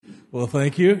Well,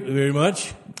 thank you very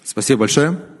much. Спасибо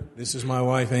большое. This is my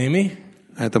wife, Amy.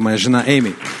 Это моя жена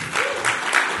Эми.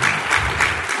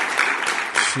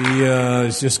 She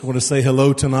is just going to say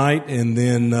hello tonight, and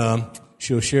then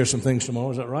she'll share some things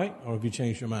tomorrow. Is that right? Or have you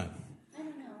changed your mind? I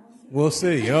don't know. We'll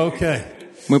see. Okay.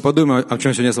 Мы подумаем, о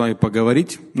чем сегодня с вами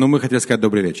поговорить, но мы хотели сказать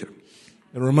добрый вечер.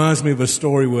 It reminds me of a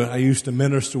story where I used to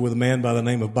minister with a man by the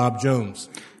name of Bob Jones.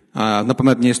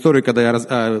 Напоминает мне историю, когда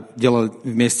я делал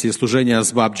вместе служение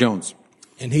с Боб Джонс.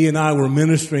 And he and I were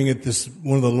ministering at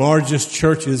one of the largest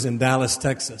churches in Dallas,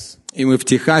 Texas. И мы в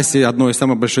Техасе одной из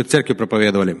самых больших церквей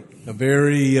проповедовали. A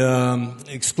very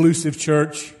exclusive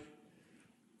church.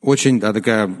 Очень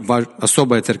такая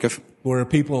особая церковь. Where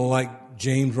people like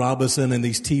James Robinson and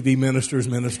these TV ministers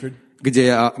ministered.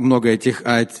 Где много этих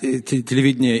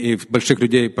телевидения и больших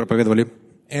людей проповедовали.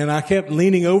 And I kept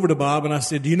leaning over to Bob and I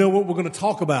said, "Do you know what we're going to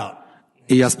talk about?"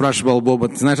 И я спрашивал Боба,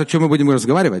 ты знаешь, о чем мы будем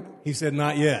разговаривать? He said,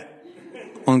 "Not yet."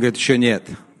 Он говорит, еще нет.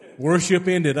 Worship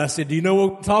ended. I said, "Do you know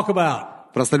what we'll talk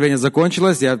about?" Прославление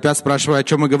закончилось, я опять спрашиваю, о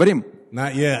чем мы говорим?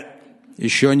 Not yet.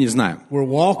 Еще не знаю. We're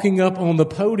walking up on the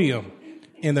podium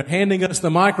and they're handing us the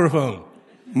microphone.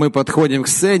 Мы подходим к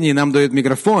сцене, и нам дают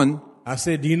микрофон. I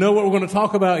said, "Do you know what we're going to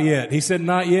talk about yet?" He said,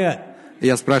 "Not yet."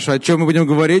 Я спрашиваю, о чем мы будем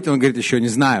говорить? Он говорит, еще не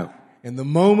знаю. And the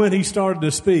moment he started to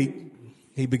speak,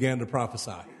 he began to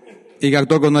prophesy. И как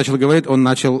только он начал говорить, он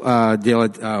начал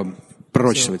делать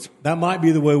пророчествовать. So that might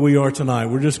be the way we are tonight.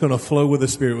 We're just going to flow with the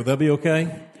Spirit. Would that be okay?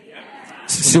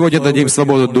 Сегодня дадим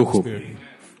свободу духу.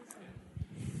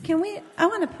 I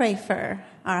want to pray for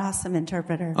our awesome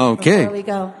interpreter. Okay. Before we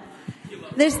go.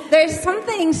 There's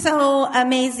something so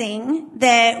amazing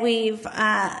that we've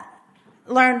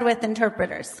learned with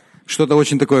interpreters. Что-то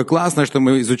очень такое классное, что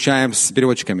мы изучаем с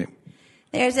переводчиками.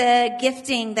 There's a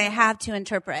gifting they have to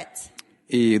interpret.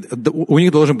 И у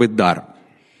них должен быть дар.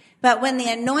 But when the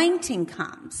anointing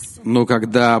comes, но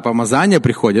когда помазание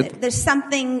приходит, there's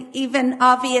something even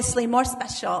obviously more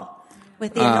special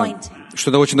with the anointing.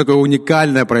 Что-то очень такое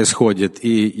уникальное происходит,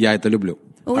 и я это люблю.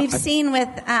 We've seen with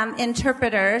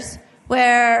interpreters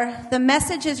where the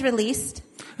message is released.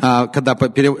 Когда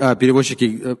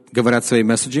переводчики говорят свои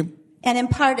месседжи, and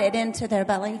imparted into their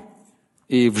belly.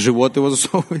 И в живот его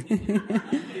засовывают.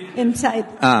 Inside.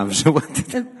 В живот.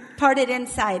 Imparted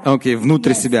inside. Окей,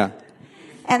 внутрь себя.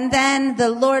 And then the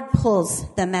Lord pulls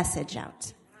the message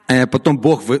out. Потом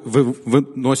Бог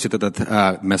выносит этот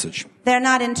месседж. They're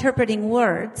not interpreting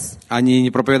words. Они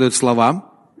не проповедуют слова.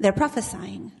 They're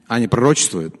prophesying. Они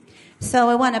пророчествуют. So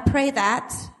I want to pray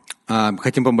that.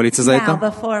 Хотим помолиться за это. Now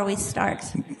before we start.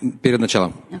 Перед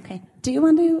началом. Okay. Do you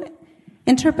want to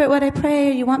interpret what I pray,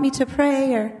 or you want me to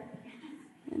pray, or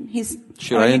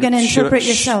or are you going to interpret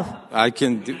yourself? I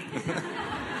can do.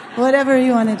 Whatever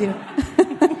you want to do.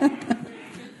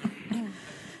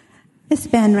 It's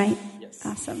Ben, right? Yes.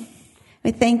 Awesome.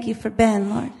 We thank you for Ben,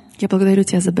 Lord. Я благодарю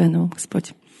Тебя за Бена,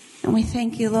 Господь. And we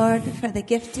thank you, Lord, for the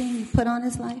gifting you put on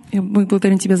his life. Мы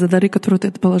благодарим Тебя за дары, которые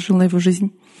Ты положил на его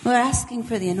жизнь. We're asking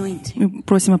for the anointing. Мы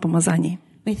просим о помазании.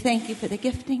 We thank you for the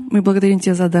gifting. Мы благодарим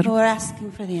Тебя за дар. We're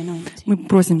asking for the anointing. Мы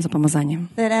просим за помазание.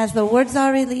 That as the words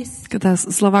are released, когда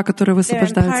слова, которые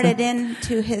высвобождаются,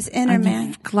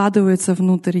 они вкладываются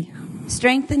внутрь,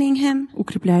 strengthening him,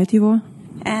 укрепляют его,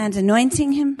 and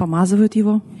anointing him, помазывают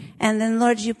его. And then,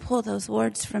 Lord, you pull those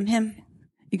words from him.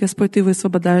 И, Господь, Ты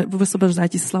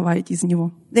высвобождаете слова эти из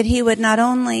него. That he would not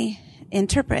only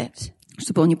interpret,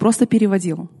 чтобы он не просто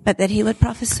переводил, but that he would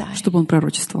prophesy. Чтобы он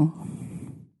пророчествовал.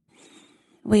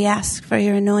 We ask for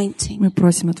your anointing. Мы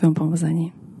просим о Твоем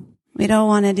помазании. We don't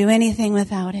want to do anything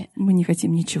without it. Мы не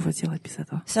хотим ничего делать без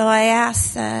этого. So I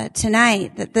ask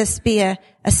tonight that this be a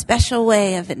special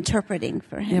way of interpreting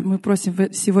for him. Мы просим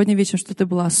сегодня вечером, чтобы это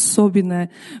был особенный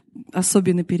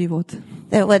перевод.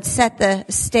 That would set the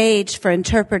stage for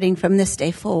interpreting from this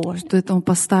day forward. Что это он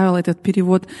поставил этот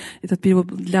перевод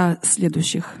для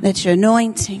следующих. That your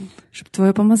anointing, чтобы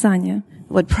Твое помазание,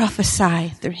 would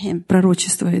prophesy through him.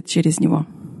 Пророчествует через него.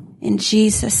 In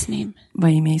Jesus' name. Во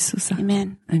имя Иисуса.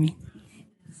 Amen. Аминь.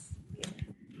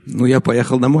 Ну, я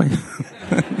поехал домой.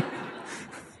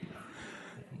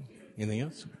 Anything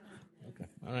else? Okay.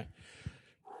 All right.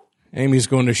 Amy's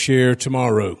going to share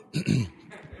tomorrow.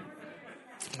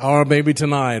 Or maybe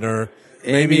tonight, or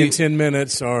maybe in 10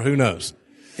 minutes, or who knows.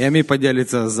 Эми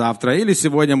поделится завтра или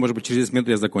сегодня, может быть, через 10 минут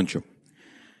я закончу.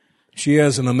 She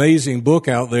has an amazing book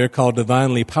out there called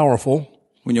Divinely Powerful.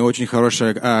 У нее очень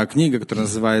хорошая книга, которая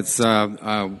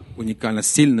называется «Уникально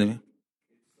сильными».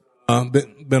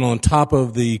 Been on top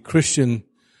of the Christian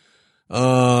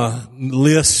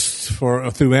list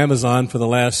through Amazon for the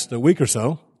last week or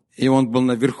so. И он был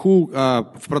наверху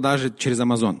в продаже через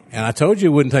Amazon. And I told you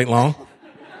it wouldn't take long.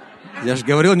 Я же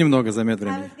говорил немного, займет I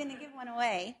времени. was going to give one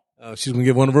away. She's going to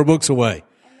give one of her books away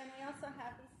And then we also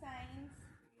have these signs.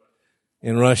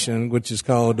 in Russian, which is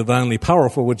called Divinely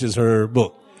Powerful, which is her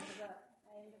book.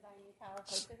 I am divinely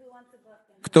powerful. So who wants a book?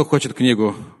 Кто хочет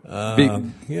книгу?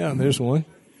 Yeah, there's one.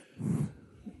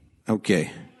 Окей.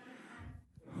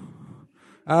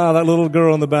 Ah, that little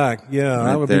girl in the back. Yeah, Right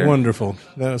that would be there. wonderful.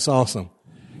 That's awesome.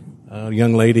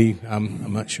 Young lady,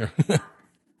 I'm not sure.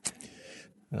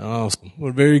 Awesome.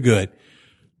 Well, very good.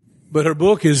 But her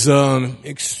book is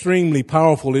extremely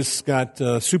powerful. It's got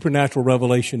supernatural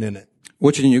revelation in it.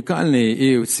 Очень уникальные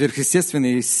и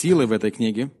сверхъестественные силы в этой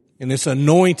книге. And it's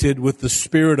anointed with the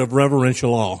spirit of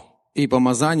reverential awe. И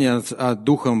помазание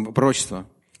духом пророчества.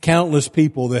 Countless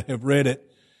people that have read it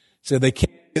said they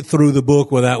can't get through the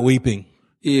book without weeping.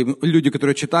 И люди,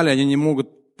 которые читали, они не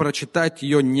могут прочитать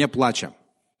ее, не плача.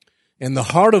 And the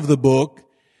heart of the book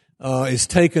is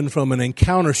taken from an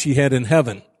encounter she had in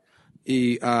heaven.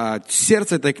 И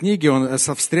сердце этой книги, он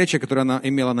со встречи, которую она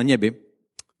имела на небе.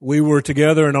 We were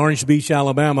together in Orange Beach,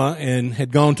 Alabama, and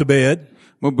had gone to bed.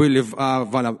 Мы были в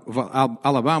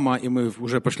Алабама, и мы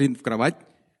уже пошли в кровать.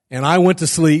 And I went to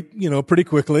sleep, pretty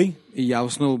quickly. И я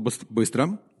уснул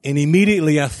быстро. And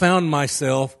immediately I found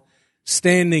myself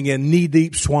standing in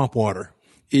knee-deep swamp water.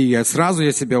 И сразу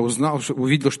я себя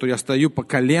увидел, что я стою по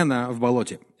колено в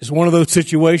болоте. It's one of those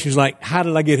situations like, how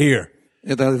did I get here?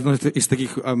 Это из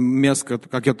таких мест,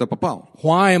 как я туда попал.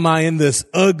 Why am I in this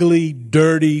ugly,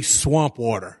 dirty swamp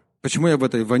water? Почему я в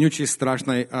этой вонючей,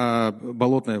 страшной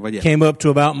болотной воде? Came up to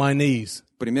about my knees.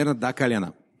 Примерно до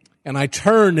колена. And I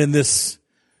turned and this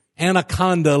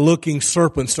anaconda-looking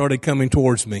serpent started coming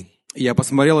towards me. Я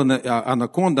посмотрел на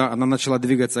анаконда, она начала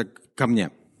двигаться ко мне.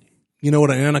 You know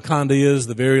what an anaconda is?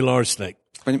 The very large snake.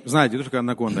 Знаете, что такое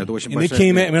анаконда? Это очень And it большая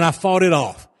came at змея. me and I fought it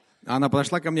off. Она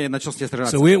подошла ко мне и начала с ней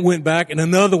сражаться. So it went back and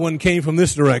another one came from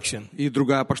this direction. И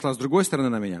другая пошла с другой стороны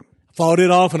на меня. Fought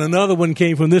it off and another one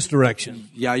came from this direction.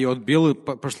 Я ее отбил, и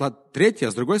пошла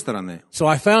третья с другой стороны. So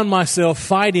I found myself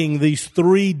fighting these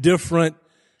three different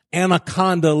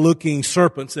anaconda-looking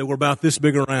serpents that were about this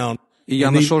big around. И я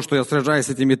And the- нашел, что я сражаюсь с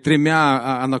этими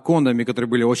тремя анакондами, которые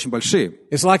были очень большие.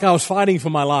 It's like I was fighting for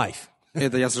my life.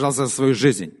 Это я сражался за свою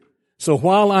жизнь. So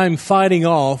while I'm fighting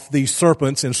off these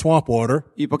serpents in swamp water,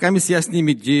 И пока я с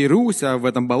ними дерусь в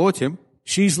этом болоте,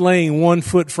 she's laying 1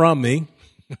 foot from me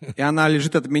и она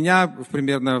лежит от меня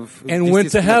примерно в and 10 went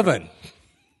to сантиметрах.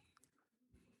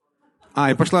 heaven.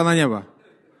 И пошла на небо.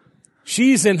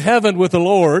 She's in heaven with the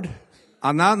Lord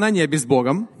Она на небе с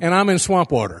Богом, and I'm in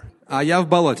swamp water. а я в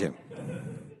болоте.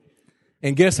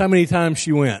 And guess how many times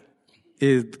she went?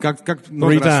 И как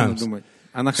много Three раз она times. думает.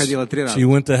 Она ходила 3 раза. She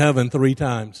went to heaven 3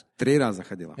 times. 3 раза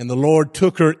ходила. And the Lord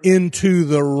took her into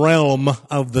the realm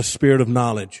of the spirit of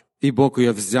knowledge. И Бог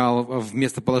ее взял в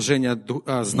местоположение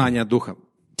знания Духа.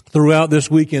 Throughout this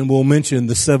weekend, we'll mention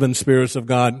the 7 spirits of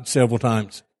God several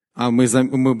times. А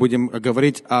мы будем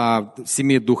говорить о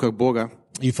 7 духах Бога.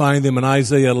 You find them in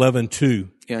Isaiah 11:2.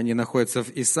 И они находятся в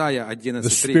Исаия The 11:3.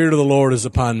 Spirit of the Lord is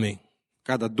upon me,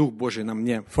 Когда Дух Божий на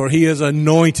мне. for He has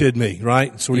anointed me,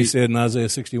 right? That's what He said in Isaiah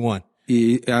 61.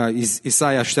 И из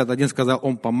Исаия 61 сказал,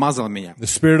 Он помазал меня. The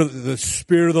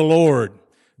Spirit of the Lord,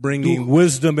 bringing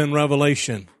wisdom and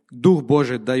revelation, Дух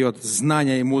Божий дает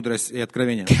знания и мудрость и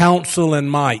откровение. counsel and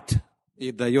might,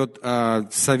 И дает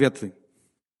советы.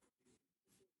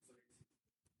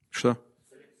 Что?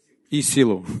 И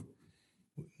силу.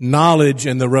 knowledge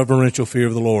and the reverential fear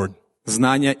of the Lord.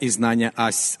 Знания и знания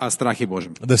о страхе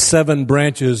Божьем. The 7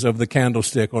 branches of the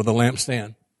candlestick or the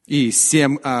lampstand. И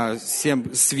 7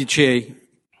 свечей,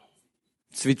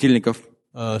 светильников.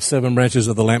 7 branches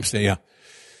of the lampstand, yeah.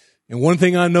 And one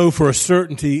thing I know for a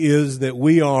certainty is that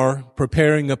we are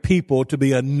preparing a people to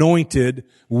be anointed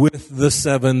with the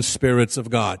 7 spirits of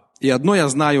God. И одно я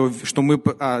знаю, что мы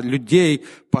людей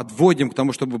подводим к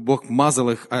тому, чтобы Бог мазал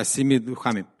их 7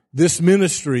 духами. This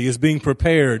ministry is being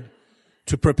prepared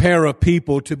to prepare a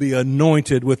people to be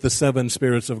anointed with the 7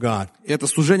 spirits of God. Это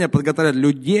служение подготовляет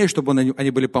людей, чтобы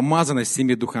они были помазаны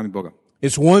 7 духами Бога.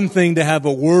 It's one thing to have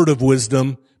a word of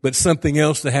wisdom, but something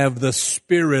else to have the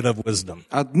spirit of wisdom.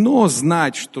 Одно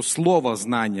знать, что слово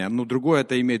знания, но другое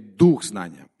это иметь дух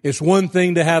знания. It's one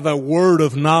thing to have a word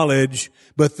of knowledge,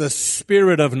 but the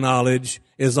spirit of knowledge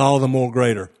is all the more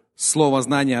greater. Слово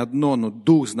знания одно, но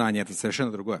дух знания это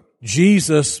совершенно другое.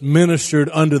 Jesus ministered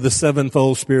under the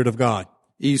 7-fold Spirit of God.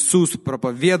 Иисус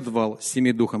проповедовал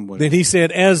 7 духом Божьим. Then he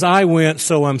said, as I went,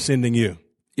 so I'm sending you.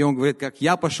 И он говорит, как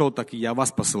я пошел, так и я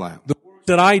вас посылаю. The work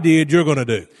that I did, you're going to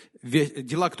do.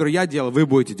 Дела, которые я делал, вы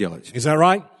будете делать. Is that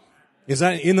right?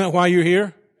 Isn't that why you're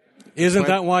here? Isn't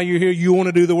that why you're here? You want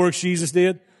to do the works Jesus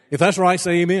did? If that's right,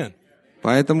 say amen.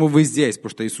 Поэтому вы здесь,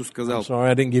 потому что Иисус сказал, Sorry,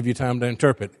 I didn't give you time to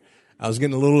interpret. I was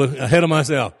getting a little ahead of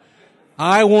myself.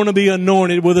 I want to be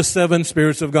anointed with the 7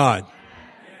 spirits of God.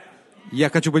 я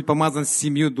хочу быть помазан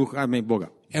 7 духами Бога.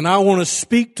 And I want to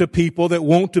speak to people that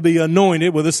want to be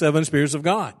anointed with the 7 spirits of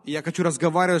God. И я хочу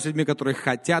разговаривать с людьми, которые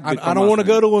хотят быть I don't want to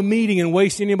go помазанными. to a meeting and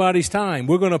waste anybody's time.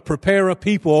 We're going to prepare a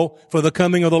people for the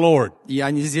coming of the Lord. Я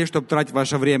не здесь, чтобы тратить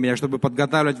ваше время, я чтобы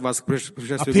подготавливать вас к A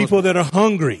пришествию people Господа. that are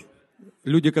hungry.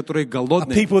 Люди, которые A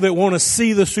голодные, people that want to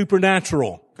see the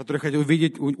supernatural. которые хотят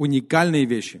увидеть уникальные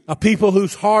вещи. A people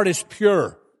whose heart is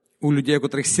pure. У людей, у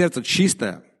которых сердце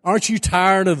чистое. Aren't you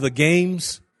tired of the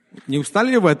games Не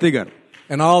устали ли вы от игр?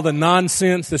 and all the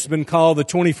nonsense that's been called the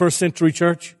 21st century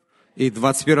church? И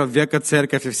 21 века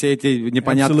церковь, и все эти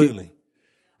непонятки. Absolutely.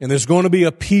 And there's going to be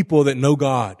a people that know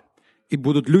God. И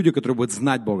будут люди, которые будут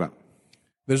знать Бога.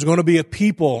 There's going to be a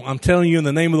people, I'm telling you in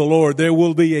the name of the Lord, there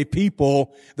will be a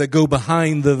people that go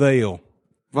behind the veil.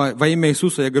 Во имя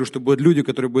Иисуса я говорю, что будут люди,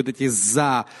 которые будут идти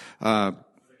за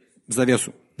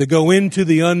завесу. That go into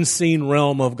the unseen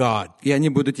realm of God. И они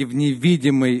будут идти в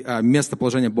невидимое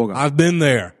местоположение Бога. I've been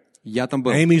there. Я там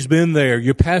был. Amy's been there.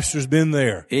 Your pastor's been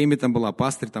there. Эйми там была,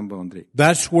 пастырь там был, Андрей.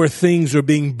 That's where things are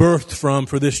being birthed from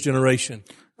for this generation.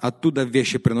 Оттуда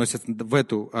вещи приносят в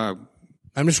эту...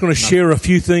 I'm just going to share a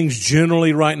few things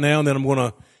generally right now, and then I'm going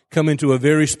to come into a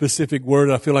very specific word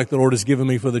I feel like the Lord has given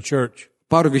me for the church.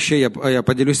 Пару вещей я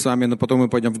поделюсь с вами, но потом мы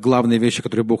пойдем в главные вещи,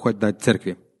 которые Бог хочет дать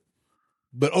церкви.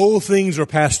 But old things are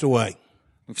passed away.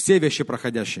 Все вещи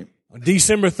проходящие. On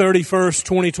December 31st,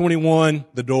 2021,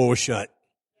 the door was shut.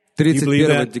 believe 31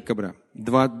 that? декабря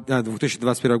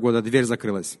 2021 года дверь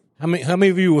закрылась. How many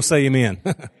of you will say amen?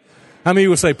 How many of you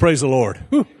will say praise the Lord?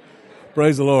 Whew.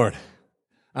 Praise the Lord.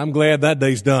 I'm glad that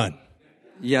day's done.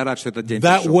 Я рад, что этот день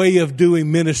That пришел. way of doing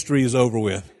ministry is over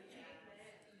with.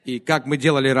 И как мы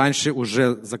делали раньше,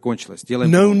 уже закончилось.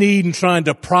 Делаем No need in trying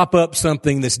to prop up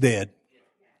something that's dead.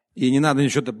 И не надо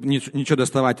ничего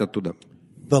доставать оттуда.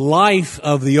 The life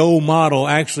of the old model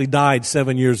actually died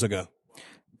 7 years ago.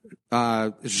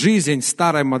 Жизнь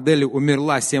старой модели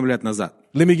умерла 7 лет назад.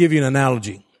 Let me give you an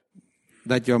analogy.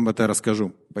 Дайте я вам это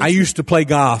расскажу. I used to play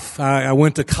golf. I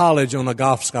went to college on a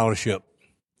golf scholarship.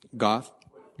 Golf?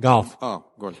 Golf.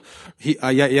 Гольф.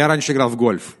 Я раньше играл в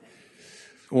гольф.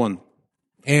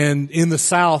 And in the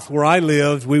South where I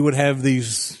lived, we would have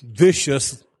these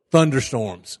vicious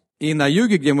thunderstorms. И на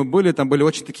юге, где мы были, там были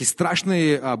очень такие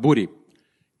страшные бури.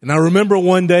 And I remember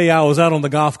one day I was out on the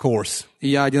golf course. И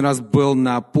я один раз был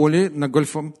на поле, на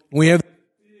гольфом, We had a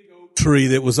big oak tree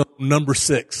that was on number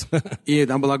 6. и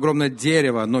там было огромное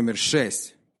дерево, номер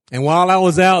 6. And while I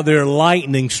was out there,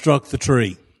 lightning struck the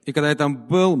tree. И когда я там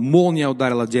был, молния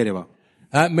ударила дерево.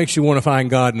 That makes you want to find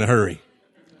God in a hurry.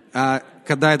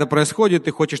 Когда это происходит,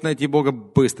 ты хочешь найти Бога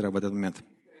быстро в этот момент.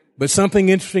 But something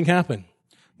interesting happened.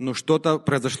 Но что-то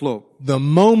произошло. The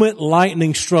moment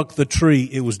lightning struck the tree,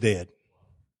 it was dead.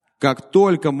 Как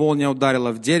только молния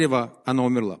ударила в дерево, оно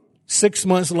умерло. 6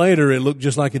 months later, it looked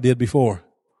just like it did before.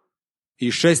 И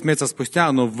 6 месяцев спустя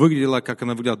оно выглядело, как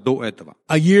оно выглядело до этого.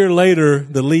 A year later,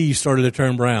 the leaves started to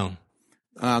turn brown.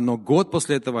 Но год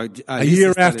после этого, A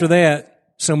year after that,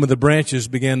 some of the branches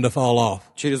began to fall off.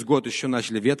 через год еще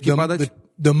начали ветки падать.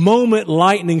 The moment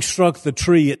lightning struck the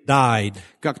tree, it died.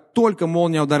 Как только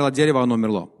молния ударила дерево, оно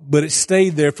умерло. But it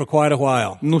stayed there for quite a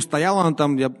while. Ну, стояло оно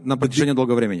там на протяжении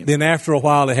долгого времени. Then after a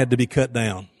while, it had to be cut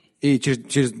down. И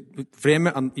через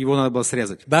время его надо было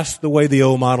срезать. That's the way the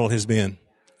old model has been.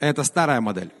 Это старая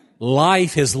модель.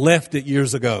 Life has left it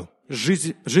years ago.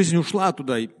 Жизнь ушла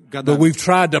оттуда But годами. we've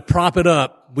tried to prop it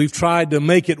up. We've tried to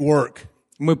make it work.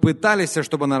 Мы пытались,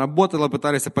 чтобы она работала,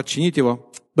 пытались подчинить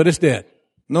его, But it's dead.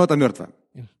 но это мертво.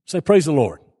 Say, praise the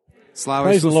Lord. Слава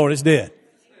Praise the Иисусу. Lord. It's dead.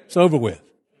 It's over with.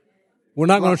 We're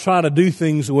not going to try to do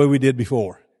things the way we did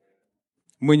before.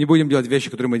 Мы не будем делать вещи,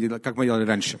 которые мы делали, как мы делали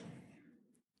раньше.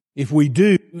 If we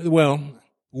do, well,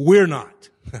 we're not.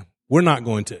 We're not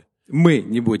going to. Мы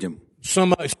не будем.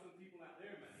 Somebody,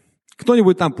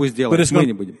 Кто-нибудь там пусть делает, But it's мы not-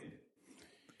 не будем.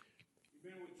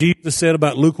 Jesus said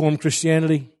about lukewarm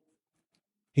Christianity,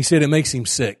 he said it makes him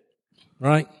sick,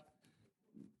 right?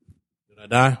 Did I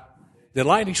die? Did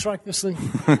lightning strike this thing?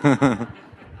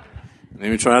 Let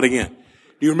me try it again.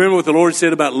 Do you remember what the Lord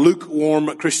said about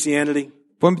lukewarm Christianity?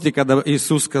 Помните, когда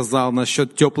Иисус сказал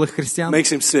насчет теплых христиан?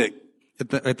 Makes him sick.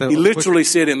 Это He literally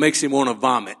said it makes him want to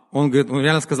vomit. Он говорит, он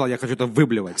реально сказал, я хочу это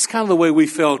выблевать. It's kind of the way we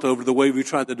felt over the way we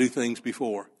tried to do things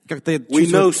before. Как-то We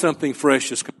чувствую- know something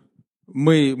fresh is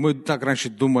coming. мы так раньше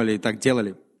думали и так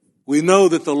делали. We know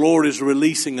that the Lord is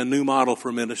releasing a new model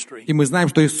for ministry. И мы знаем,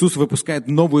 что Иисус выпускает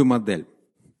новую модель.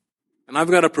 And I've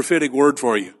got a prophetic word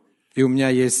for you. И у меня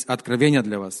есть откровение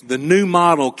для вас. The new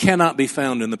model cannot be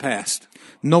found in the past.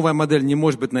 Новая модель не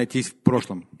может быть найти в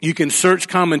прошлом. You can search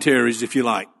commentaries if you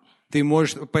like. Ты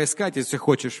можешь поискать, если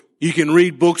хочешь. You can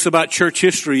read books about church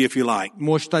history if you like.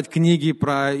 Можешь читать книги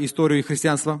про историю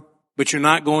христианства. But you're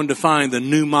not going to find the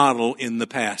new model in the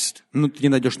past. Но ты не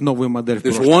найдешь новую модель в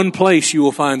There's прошлом. one place you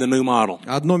will find the new model.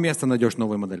 Одно место найдешь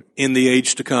новую модель. In the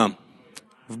age to come.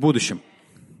 В будущем.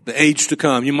 The age to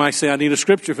come. You might say, I need a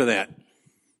scripture for that.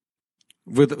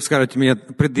 Вы скажете мне,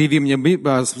 предъяви мне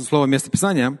слово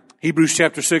местописания. Hebrews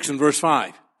chapter 6 and verse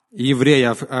 5.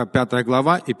 Еврея 5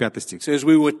 глава и 5 стих. It says,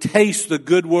 we will taste the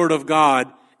good word of God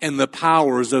and the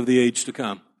powers of the age to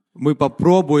come. Мы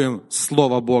попробуем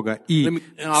Слово Бога и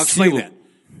I'll explain силу. that.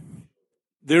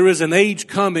 There is an age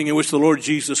coming in which the Lord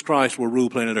Jesus Christ will rule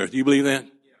planet Earth. Do you believe that?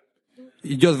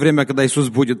 Идет время, когда Иисус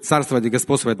будет царствовать и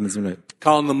господствовать над землей.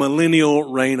 Called the millennial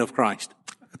reign of Christ.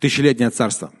 Тысячелетнее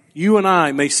царство. You and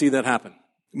I may see that happen.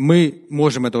 Мы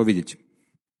можем это увидеть.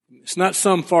 It's not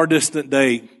some far distant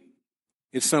day.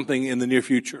 It's something in the near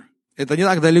future. Это не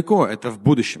так далеко, это в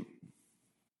будущем.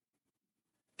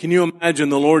 Can you imagine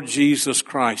the Lord Jesus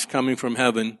Christ coming from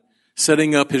heaven,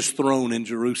 setting up his throne in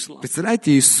Jerusalem?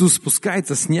 Представляете, Иисус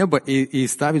спускается с неба и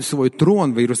ставит свой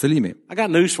трон в Иерусалиме. I got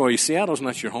news for you. Seattle's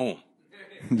not your home.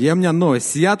 У меня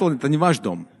новость. Сиэтл — это не ваш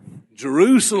дом.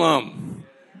 Jerusalem.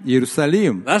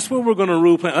 Иерусалим. That's where we're going to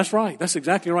rule. That's right. That's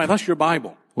exactly right. That's your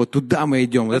Bible. Вот туда мы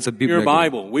идем. Вот это Your Библия.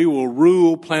 Bible. We will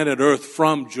rule planet Earth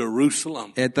from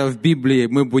Jerusalem. Это в Библии.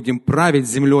 Мы будем править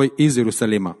землей из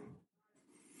Иерусалима.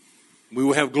 We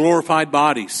will have glorified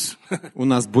bodies. У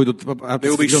нас будут There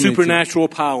will be определенные supernatural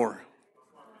power.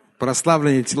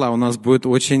 прославленные тела. У нас будет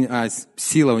очень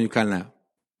сила уникальная.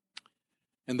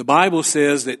 And the Bible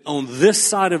says that on this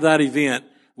side of that event,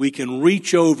 we can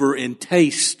reach over and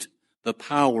taste the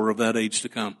power of that age to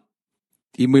come.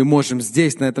 И мы можем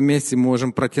здесь, на этом месте,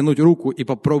 можем протянуть руку и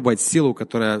попробовать силу,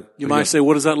 которая You might придет. say,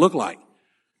 what does that look like?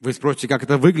 Вы спросите, как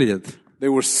это выглядит?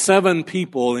 There were 7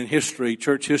 people in history,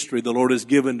 church history, the Lord has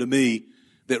given to me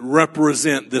that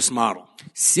represent this model.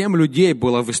 7 людей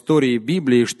было в истории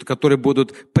Библии, которые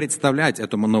будут представлять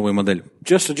эту новую модель.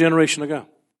 Just a generation ago.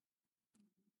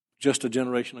 Just a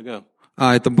generation ago.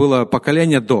 Это было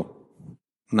поколение до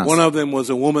нас. One of them was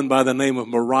a woman by the name of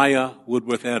Mariah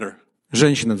Woodworth Etter.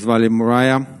 Женщину звали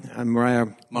Мария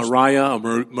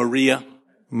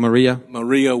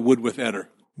Woodworth Etter.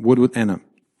 Woodworth Anna.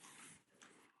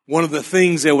 One of the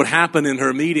things that would happen in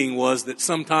her meeting was that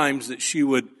sometimes that she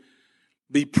would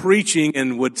be preaching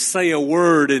and would say a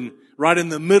word, and right in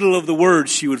the middle of the word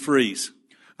she would freeze.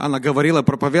 Она говорила,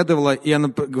 проповедовала, и она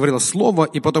говорила слово,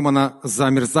 и потом она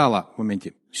замерзала в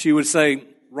моменте. She would say,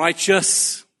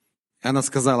 righteous, Она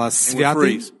сказала, and would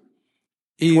святый, freeze.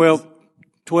 и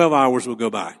 12 hours would go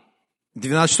by.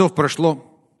 12 часов прошло,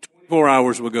 4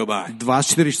 hours would go by.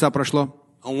 24 часа прошло.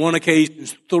 On one occasion,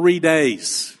 3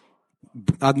 days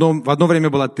В одно время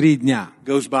было 3 дня.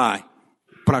 goes by.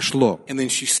 Прошло. And then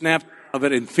she snapped out of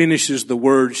it and finishes the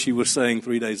word she was saying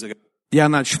 3 days ago. И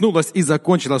она очнулась и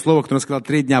закончила слово, которое она сказала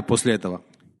 3 дня после этого.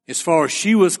 As far as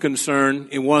she was concerned,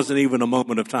 it wasn't even a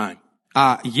moment of time.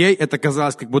 А ей это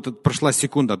казалось, как будто прошла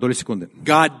секунда, доля секунды.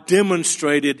 God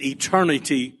demonstrated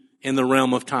eternity in the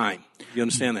realm of time. You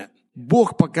understand that?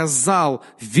 Бог показал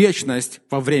вечность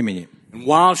во времени. And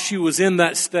while she was in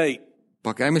that state,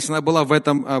 Пока она была в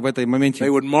этой моменте, they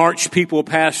would march people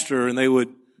past her and they would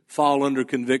fall under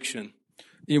conviction.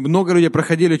 и много людей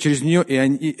проходили через нее,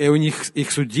 и у них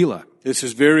их судило. This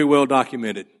is very well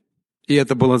documented. И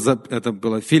это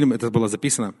было фильм, это было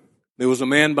записано. There was a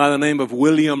man by the name of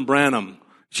William Branham.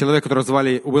 Человек, которого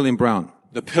звали Уильям Браун.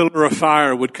 The pillar of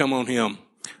fire would come on him.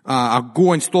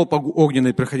 Огонь, столб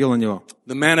огненный приходил на него.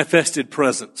 The manifested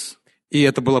presence. И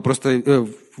это было просто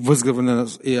вызвано And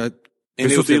it would be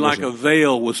присутствие like a Божье.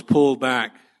 veil was pulled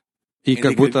back. И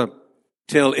как будто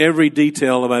Tell every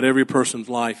detail about every person's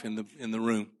life in the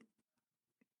room.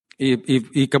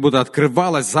 и как будто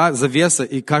открывалась завеса,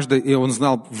 и он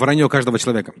знал вранье каждого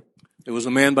человека. There was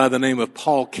a man by the name of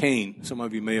Paul Cain. Some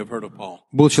of you may have heard of Paul.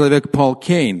 Был человек Пол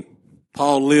Кейн.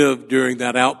 Paul lived during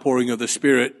that outpouring of the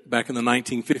Spirit back in the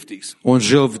 1950s. Он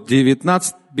жил в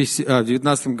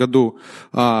 19 году,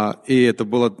 и это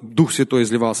было Дух Святой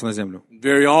изливался на землю.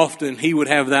 Very often he would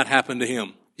have that happen to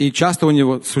him. И часто у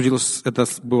него случилось, это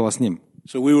было с ним.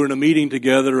 So we were in a meeting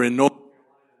together in North.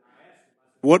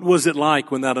 What was it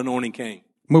like when that anointing came?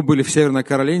 Мы были в Северной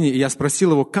Каролине, и я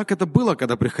спросил его, как это было,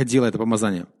 когда приходило это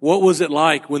помазание? What was it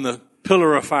like when the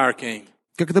pillar of fire came?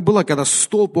 Как это было, когда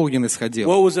столб огненный сходил?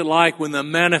 What was it like when the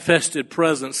manifested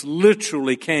presence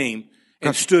literally came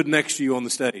and stood next to you on the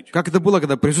stage? Как это было,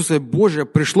 когда присутствие Божие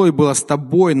пришло и было с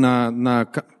тобой на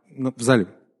в зале.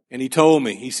 And he told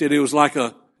me, he said it was like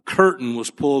a curtain was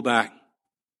pulled back.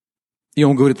 И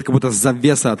он говорит, как будто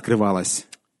завеса открывалась.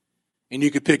 And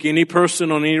you could pick any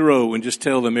person on any row and just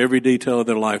tell them every detail of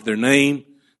their life, their name,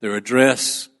 their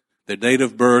address, their date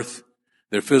of birth,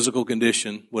 their physical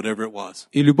condition, whatever it was.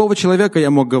 И любого человека я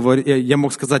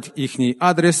мог сказать их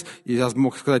адрес, я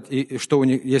мог сказать, что у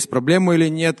них есть проблемы или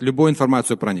нет, любую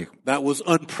информацию про них. That was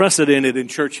unprecedented in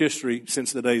church history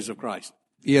since the days of Christ.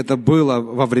 И это было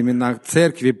во времена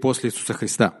церкви после Иисуса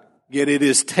Христа. Yet it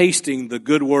is tasting the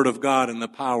good word of God and the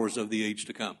powers of the age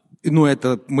to come. Ну,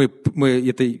 это мы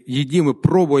это едим и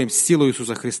пробуем силу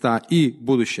Иисуса Христа и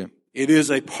будущее. It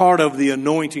is a part of the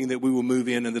anointing that we will move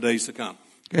in the days to come.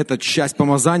 Это часть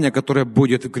помазания, которое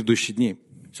будет в грядущие дни.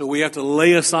 So we have to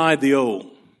lay aside the old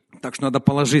Так что надо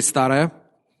положить старое,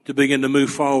 to begin to move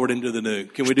forward into the new.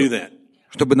 Can we do that?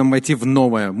 чтобы нам войти в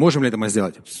новое. Можем ли это мы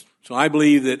сделать? So I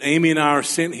believe that Amy and I are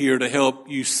sent here to help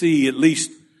you see at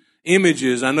least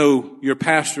images. I know your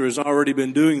pastor has already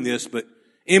been doing this, but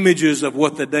images of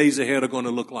what the days ahead are going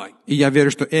to look like. И я верю,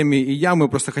 что Эми и я, мы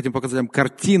просто хотим показать вам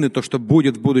картины, то, что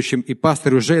будет в будущем, и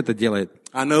пастор уже это делает.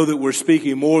 I know that we're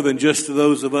speaking more than just to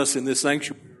those of us in this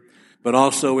sanctuary, but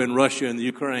also in Russia and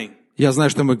the Ukraine. Я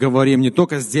знаю, что мы говорим не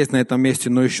только здесь, на этом месте,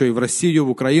 но еще и в Россию, в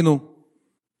Украину.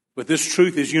 But this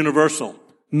truth is universal.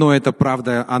 Но эта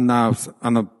правда, она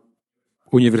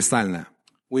универсальная.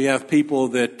 We have people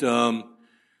that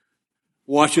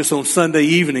watch us on Sunday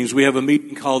evenings. We have a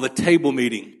meeting called the table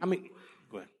meeting.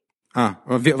 Go ahead.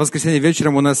 В воскресенье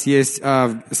вечером у нас есть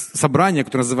собрание,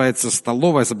 которое называется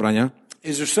столовое собрание.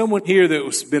 Is there someone here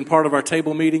that's been part of our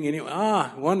table meeting?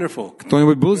 Wonderful.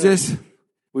 Кто-нибудь был здесь?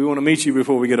 We want to meet you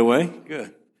before we get away.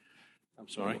 Good. I'm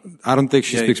sorry. I don't think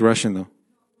she speaks Russian, though.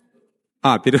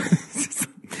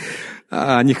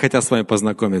 Они хотят с вами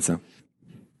познакомиться.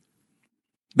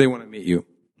 They want to meet you.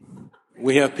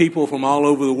 We have people from all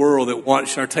over the world that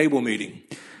watch our table meeting.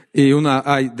 И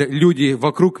люди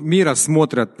вокруг мира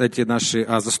смотрят эти наши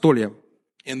застолья.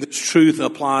 And this truth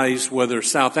applies whether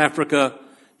South Africa,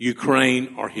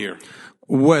 Ukraine, or here.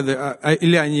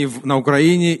 Или они на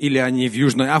Украине, или они в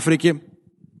Южной Африке.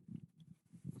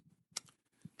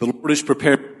 The Lord is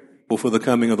prepared for the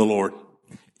coming of the Lord.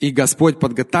 И Господь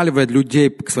подготавливает людей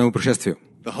к своему пришествию.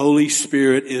 The Holy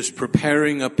Spirit is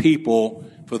preparing a people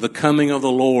for the coming of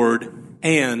the Lord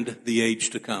and the age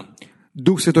to come.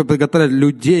 Дух Святой подготавливает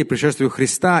людей к пришествию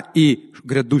Христа и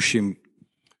грядущим.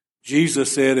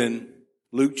 Jesus said in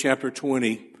Luke chapter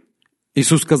 20,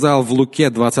 Иисус сказал в Луке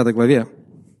 20 главе,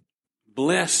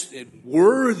 blessed and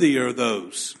worthy are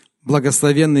those.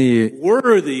 Благословенные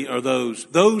Worthy are those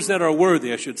that are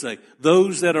worthy, I should say,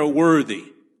 those that are worthy.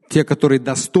 Те, которые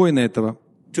достойны этого,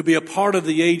 To be a part of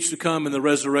the age to come and the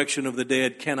resurrection of the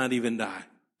dead cannot even die.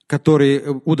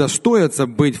 которые удостоятся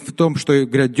быть в том, что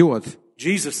грядет.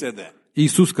 Jesus said that.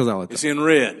 Иисус сказал это. It's in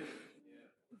red.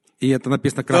 И это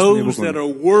написано красными Those that буквами. are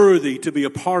worthy to be a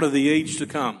part of the age to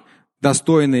come.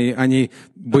 Достойные они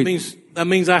быть. That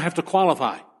means I have to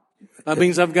qualify. That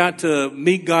means I've got to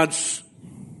meet God's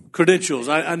credentials.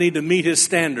 I need to meet His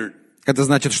standard. Это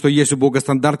значит, что есть у Бога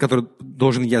стандарт, который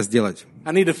должен я сделать.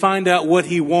 I need to find out what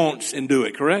He wants and do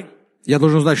it, correct? Я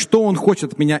должен узнать, что Он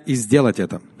хочет от меня, и сделать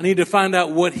это. I need to find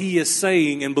out what He is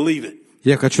saying and believe it.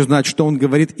 Я хочу знать, что Он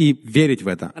говорит, и верить в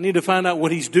это. I need to find out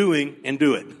what He's doing and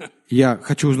do it. Я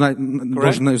хочу узнать,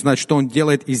 должен узнать, что Он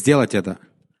делает, и сделать это.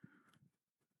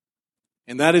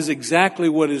 And that is exactly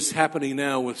what is happening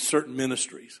now with certain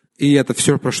ministries. И это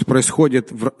все, что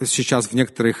происходит сейчас в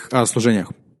некоторых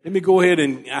служениях. Let me go ahead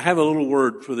and I have a little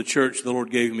word for the church the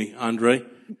Lord gave me, Andre.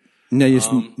 У меня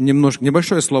есть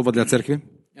небольшое слово для церкви.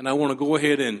 And I want to go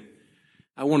ahead and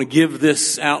I want to give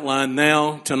this outline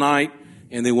now, tonight,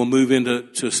 and then we'll move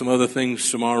into some other things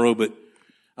tomorrow. But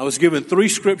I was given 3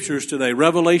 scriptures today.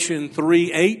 Revelation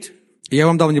 3:8. Я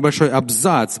вам дал небольшой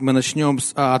абзац. Мы начнем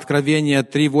с Откровения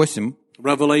 3:8.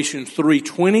 Revelation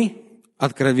 3:20.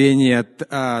 Откровение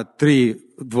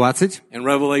 3:20. And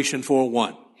Revelation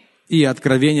 4:1. И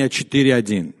Откровение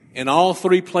 4:1. In all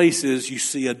 3 places you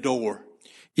see a door.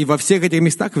 И во всех этих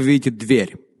местах вы видите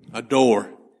дверь. A door.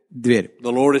 Дверь.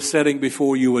 The Lord is setting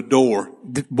before you a door.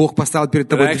 Бог поставил перед But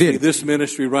тобой actually, дверь. this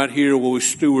ministry right here will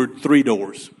steward 3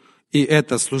 doors. И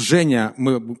это служение,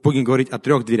 мы будем говорить о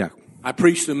 3 дверях. I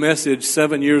preached a message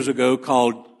 7 years ago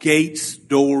called Gates,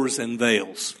 Doors, and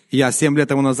Veils. Я 7 лет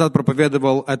тому назад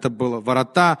проповедовал, это было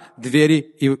ворота, двери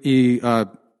и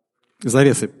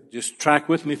завесы. Just track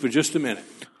with me for just a minute.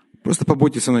 Просто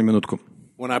побудьте со мной минутку.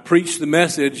 When I preached the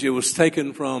message, it was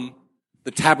taken from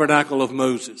the tabernacle of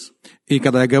Moses. И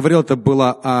когда я говорил, это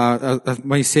было о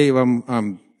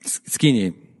Моисеевом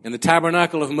скинии. In the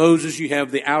tabernacle of Moses, you have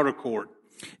the outer court.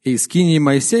 И в скинии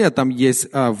Моисея там есть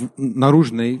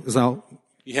наружный зал,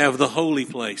 You have the holy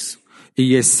place. и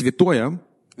есть святое,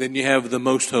 Then you have the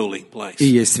most holy place. и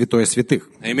есть святое святых.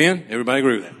 Amen? Everybody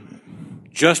agree with that?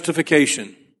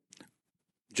 Justification.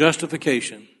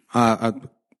 Justification.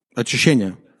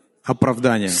 Очищение,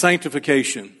 оправдание,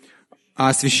 Sanctification.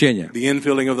 освящение. The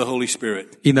infilling of the Holy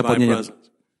Spirit. И By наполнение. presence.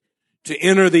 To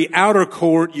enter the outer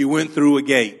court, you went through a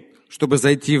gate. Чтобы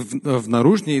зайти в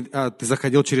наружный, ты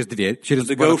заходил через дверь, через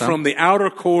To go ворота. from the outer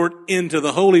court into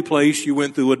the holy place, you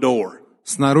went through a door.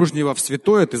 С наружнего в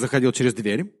святое ты заходил через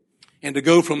дверь. And to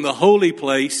go from the holy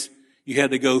place, you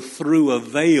had to go through a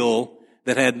veil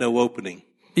that had no opening.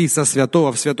 И со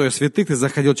святого в святое святых ты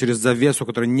заходил через завесу,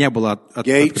 которая не была открыта.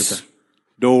 Gates,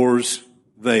 doors,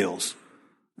 veils.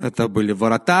 Это были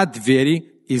ворота,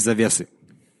 двери и завесы.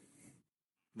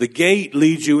 The gate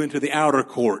leads you into the outer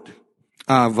court.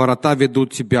 А ворота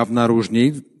ведут тебя в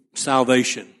наружный,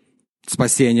 Salvation,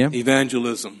 спасение,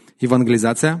 evangelism.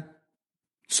 евангелизация.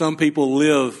 Some people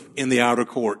live in the outer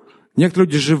court. Некоторые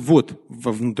люди живут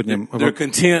во внутреннем, They're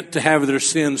content to have their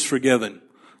sins forgiven.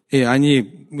 и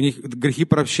у них грехи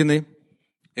прощены.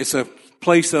 It's a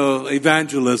place of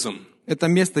evangelism. Это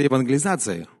место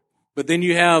евангелизации. But then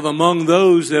you have among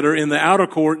those that are in the outer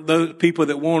court, those people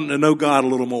that want to know God a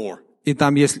little more. И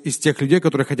там есть из тех людей,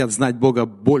 которые хотят знать Бога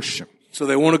больше, So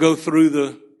they want to go through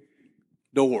the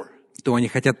door то они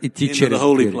хотят идти into the через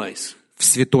holy дверь place. в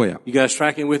святое. You guys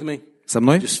tracking with me? Со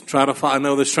мной? Just try to follow. I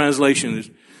know this translation is,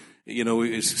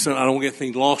 I don't get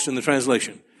things lost in the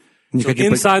translation. Не So хочу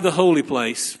inside the holy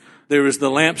place, there is the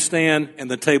lampstand and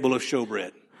the table of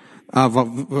showbread.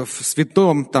 в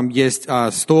святом там есть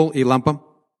стол и лампа.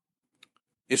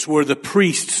 It's where the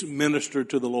priests minister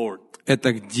to the Lord.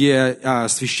 Это где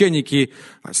священники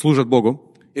служат Богу.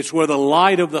 It's where the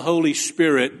light of the Holy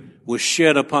Spirit was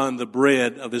shed upon the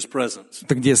bread of His presence.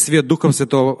 Это где свет Духа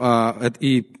Святого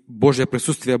и Божье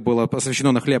присутствие было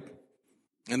освящено на хлеб.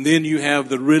 And then you have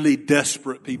the really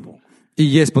desperate people. И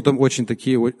есть потом очень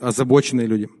такие озабоченные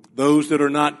люди, Those that are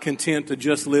not content to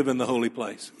just live in the holy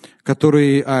place.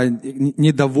 которые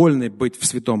недовольны быть в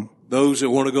святом. Those that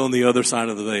want to go on the other side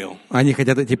of the veil. Они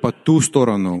хотят идти по ту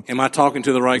сторону Am I talking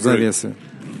to the right group? завесы.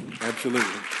 Absolutely.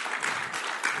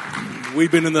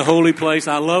 We've been in the holy place.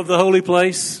 I love the holy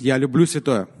place. Я люблю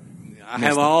святое. I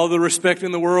have all the respect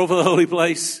in the world for the holy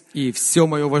place. И все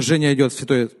мое уважение идет в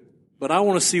святое. But I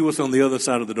want to see what's on the other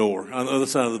side of the door, on the other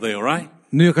side of the veil, right?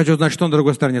 Но я хочу знать, что на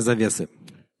другой стороне завесы.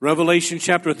 Revelation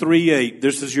chapter 3:8.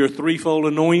 This is your threefold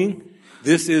anointing.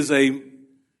 This is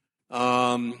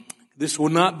this will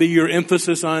not be your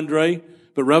emphasis, Andre,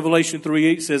 but Revelation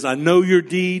 3:8 says, I know your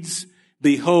deeds.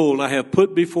 Behold, I have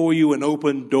put before you an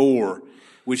open door,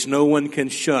 which no one can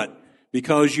shut,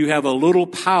 because you have a little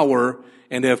power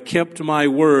and have kept my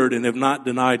word and have not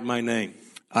denied my name.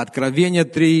 Откровение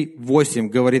 3:8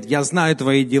 говорит: «Я знаю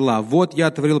твои дела. Вот я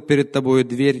отворил перед тобою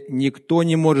дверь, никто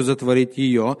не может затворить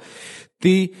ее.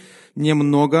 Ты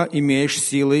немного имеешь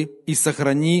силы, и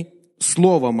сохрани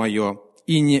слово мое,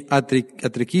 и не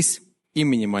отрекись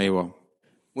имени моего».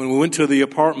 When we went to the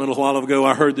apartment a while ago,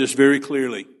 I heard this very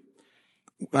clearly.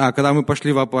 Когда мы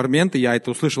пошли в апартаменты, я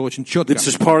это услышал очень четко. This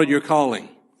is part of your calling.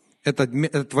 Это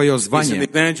твое It's an звание.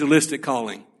 evangelistic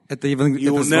calling. Это You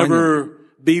will звание. never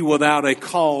be without a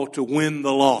call to win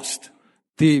the lost.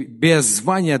 Ты без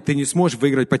звания ты не сможешь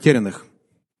выиграть потерянных.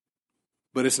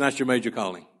 But it's not your major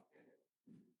calling.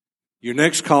 Your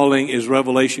next calling is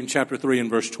Revelation chapter 3 and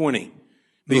verse 20.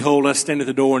 Behold, I stand at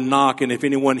the door and knock, and if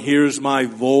anyone hears my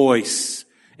voice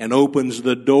and opens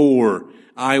the door,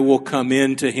 I will come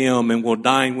in to him and will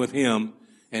dine with him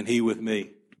and he with me.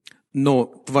 Но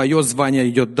твое звание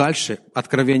идет дальше.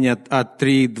 Откровение от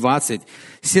 3:20.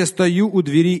 «Се стою у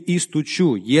двери и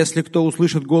стучу. Если кто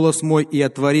услышит голос мой и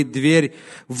отворит дверь,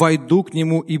 войду к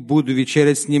нему и буду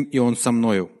вечерять с ним, и он со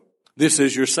мною». This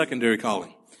is your secondary calling.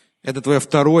 Это твое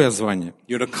второе звание.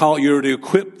 You're to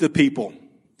equip the people.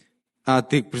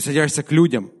 Ты присоединяешься к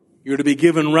людям. You're to be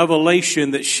given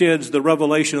revelation that sheds the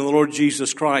revelation of the Lord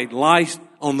Jesus Christ, light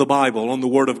on the Bible, on the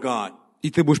Word of God. И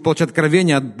ты будешь получать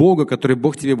откровение от Бога, которое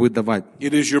Бог тебе будет давать.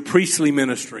 It is your priestly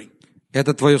ministry.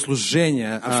 Это твое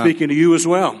служение. I'm speaking to you as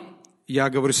well. Я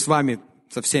говорю с вами,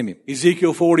 со всеми.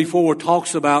 Ezekiel 44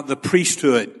 talks about the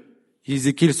priesthood.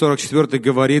 Иезекииль 44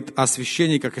 говорит о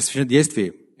священниках и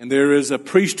священнодействии. And there is a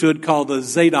priesthood called the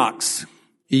Zadoks,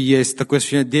 И есть такое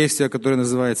священнодействие, которое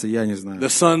называется, я не знаю, the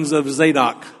sons of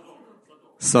Zadok.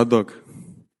 Садок.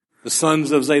 The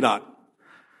sons of Zadok.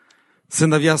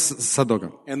 Сыновья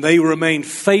Садока. And they remain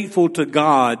faithful to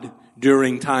God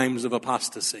during times of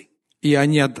apostasy. И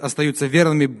они остаются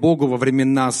верными Богу во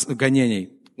времена гонений.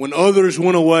 When others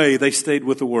went away, they stayed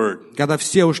with the word. Когда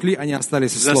все ушли, они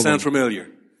остались Does со that словом. sound familiar?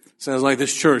 Sounds like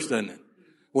this church, doesn't it?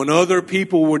 When other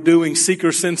people were doing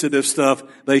seeker-sensitive stuff,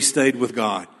 they stayed with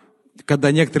God.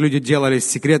 Когда некоторые люди делали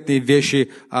секретные вещи,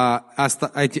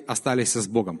 эти остались с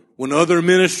Богом. When other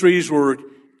ministries were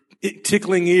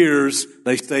tickling ears,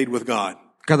 they stayed with God.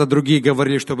 Когда другие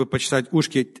говорили, чтобы почесать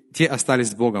ушки, те остались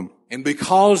с Богом. And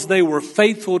because they were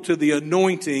faithful to the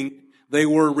anointing, they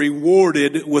were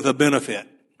rewarded with a benefit.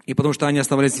 И потому что они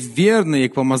оставались верные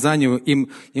к помазанию,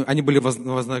 они были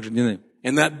вознаграждены.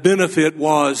 And that benefit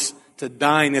was to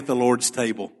dine at the Lord's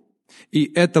table.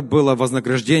 И это было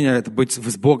вознаграждение, это быть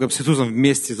с Богом, с Иисусом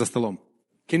вместе за столом.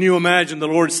 Can you imagine the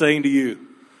Lord saying to you,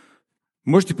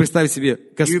 Можете представить себе,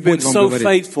 "You've been Господь вам so говорит,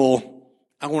 faithful,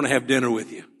 I want to have dinner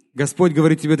with you. Господь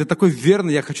говорит тебе, ты такой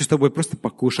верный, я хочу с тобой просто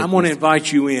покушать. I'm going to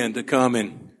invite you in to come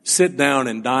and sit down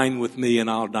and dine with me, and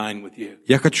I'll dine with you."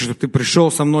 Я хочу, чтобы ты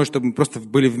пришел со мной, чтобы мы просто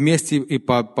были вместе и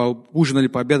поужинали,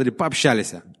 пообедали,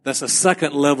 пообщались. That's a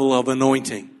second level of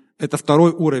anointing. Это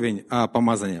второй уровень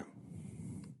помазания.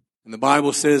 And the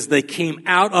Bible says they came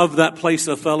out of that place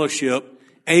of fellowship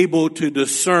able to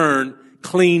discern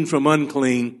clean from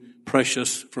unclean,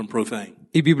 precious from profane.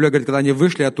 И Библия говорит, когда они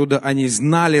вышли оттуда, они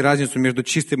знали разницу между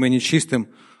чистым и нечистым,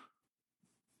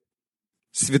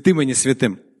 святым и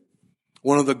несвятым.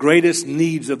 One of the greatest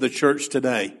needs of the church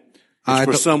today is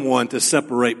for это- someone to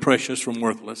separate precious from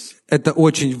worthless. Это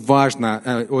очень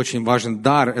важно, очень важен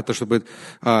дар, это чтобы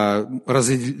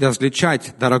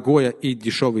различать дорогое и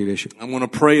дешевые вещи. I'm going to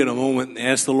pray in a moment and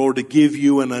ask the Lord to give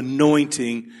you an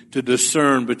anointing to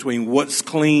discern between what's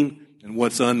clean and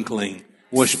what's unclean,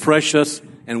 what's precious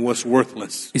and what's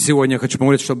worthless. И сегодня я хочу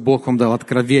помолиться, чтобы Бог вам дал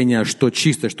откровение, что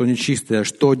чистое, что нечистое,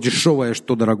 что дешевое,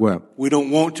 что дорогое. We don't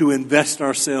want to invest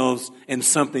ourselves in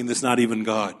something that's not even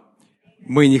God.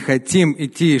 Мы не хотим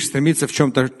идти и стремиться в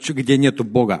чем-то, где нету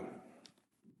Бога.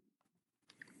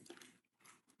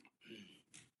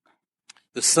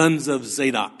 The sons of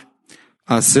Zadok,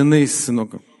 А сыны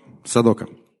Садока.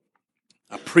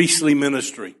 a priestly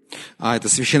ministry, Это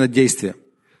священное действие.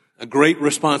 a great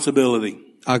responsibility.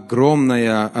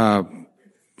 Огромная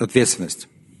ответственность.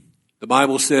 The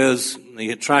Bible says,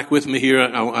 you track with me here,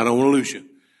 I don't want to lose you.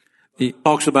 It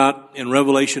talks about in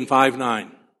Revelation 5:9.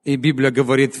 И Библия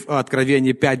говорит в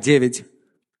Откровении 5:9.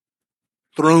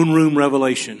 Throne room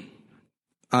revelation.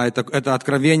 Это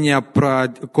откровение про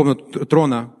комнату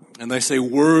трона. And they say,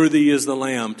 "Worthy is the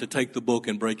Lamb to take the book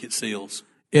and break its seals."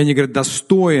 И они говорят,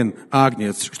 достоин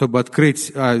Агнец, чтобы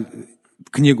открыть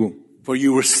книгу. For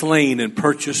you were slain and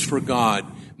purchased for God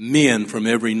men from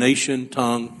every nation,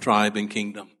 tongue, tribe, and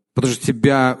kingdom. Потому что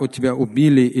тебя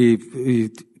убили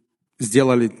и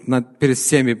сделали перед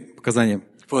всеми показания.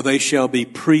 For they shall be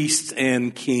priests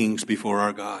and kings before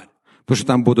our God. Потому что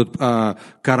там будут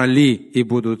короли и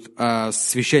будут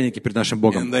священники перед нашим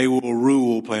Богом. And they will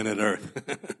rule planet Earth.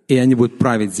 И они будут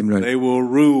править землей. They will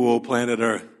rule planet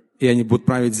Earth. И они будут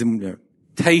править землей.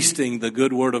 Tasting the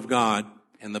good word of God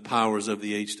and the powers of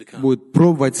the age to come. Будут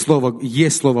пробовать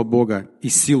есть Слово Бога и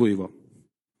силу Его.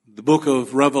 The book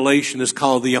of Revelation is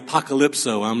called the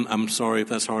Apocalypso. I'm sorry if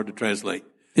that's hard to translate.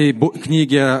 И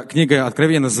книга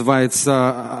Откровения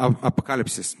называется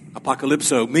Апокалипсис.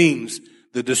 Apocalypso means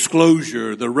the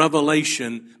disclosure, the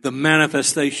revelation, the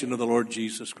manifestation of the Lord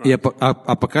Jesus И Christ.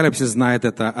 Апокалипсис знает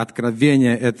это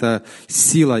откровение, это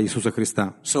сила Иисуса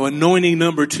Христа. So anointing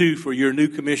number 2 for your new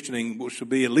commissioning, which will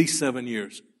be at least 7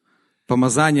 years,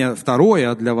 Помазание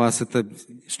второе для вас это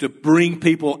is to bring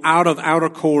people out of outer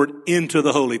court into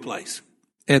the holy place.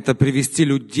 привести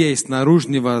людей с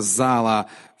наружного зала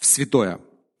в святое.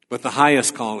 But the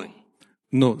highest calling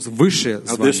Но высшее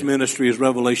of this звание ministry is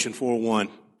Revelation 4:1.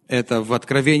 это в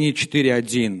Откровении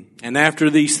 4:1. And after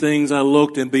these things I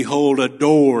looked, and behold, a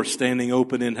door standing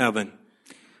open in heaven.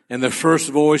 And the first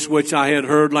voice which I had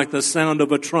heard like the sound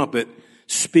of a trumpet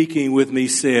speaking with me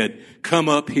said, "Come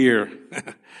up here,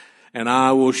 and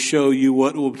I will show you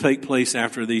what will take place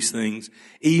after these things."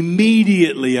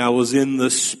 Immediately I was in the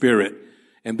Spirit,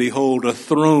 and behold, a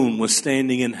throne was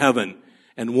standing in heaven,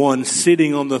 and one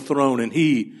sitting on the throne, and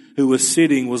he who was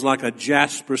sitting was like a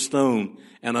jasper stone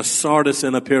and a sardius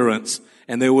in appearance,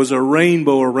 and there was a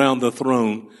rainbow around the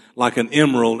throne like an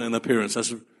emerald in appearance.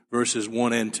 That's verses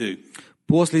 1 and 2.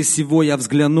 После сего я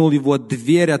взглянул, и вот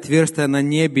дверь, отверстая на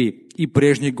небе, и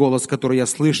прежний голос, который я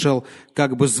слышал,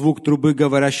 как бы звук трубы,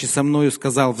 говорящий со мною,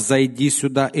 сказал: «Взойди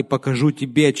сюда, и покажу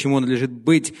тебе, чему надлежит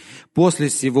быть после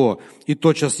сего». И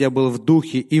тотчас я был в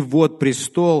духе, и вот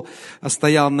престол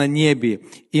стоял на небе,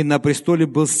 и на престоле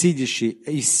был сидящий,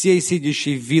 и сей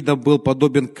сидящий видом был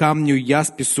подобен камню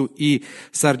яспису и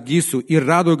сардису, и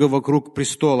радуга вокруг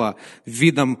престола,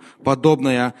 видом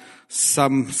подобная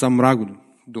самраду.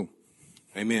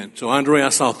 Amen. So, Andre, I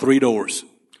saw 3 doors.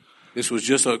 This was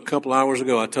just a couple hours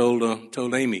ago. I told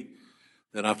Amy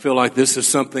that I feel like this is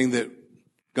something that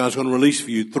God's going to release for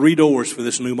you. 3 doors for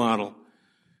this new model.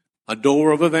 A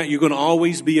door of you're going to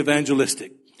always be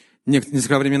evangelistic.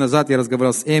 Несколько времени назад я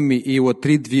разговаривал с Эмми, и вот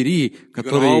 3 двери,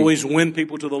 которые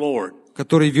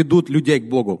ведут людей к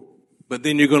Богу. But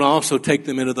then you're going to also take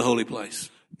them into the holy place.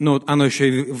 Но оно еще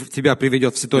и тебя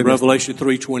приведет в святое место. Revelation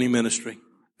 3:20 ministry.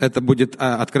 Это будет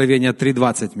Откровение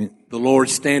 3:20. The Lord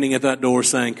standing at that door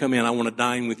saying, "Come in, I want to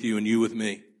dine with you and you with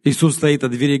me." Иисус стоит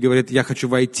от двери и говорит: «Я хочу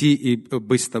войти и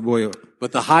быть с тобою».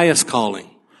 But the highest calling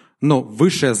Но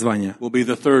высшее звание will be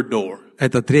the third door.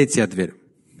 Это 3-я дверь.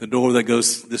 The door that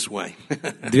goes this way.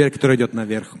 Дверь, которая идет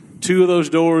наверх. 2 of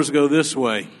those doors go this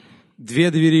way.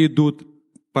 2 двери идут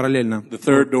параллельно, The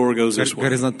third door goes this way.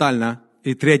 горизонтально,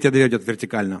 и 3-я дверь идет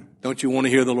вертикально. Don't you want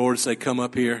to hear the Lord say, "Come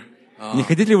up here"? Не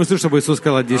хотите ли вы слышать, чтобы Иисус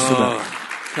сказал: «Иди сюда»?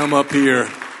 Come up here,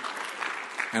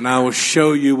 and I will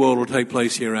show you what will take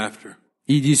place hereafter.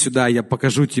 Иди сюда, я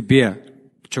покажу тебе,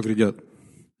 что грядет.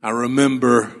 I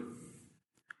remember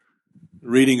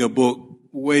reading a book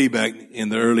way back in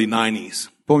the early 90s.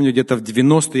 Помню, где-то в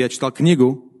 90-е я читал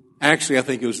книгу, Actually, I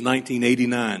think it was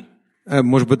 1989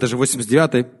 может быть, даже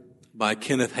 89-й, by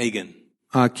Kenneth Hagin.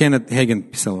 Кеннет Хейген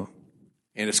писал его.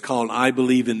 And it's called I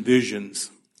Believe in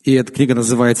Visions. И эта книга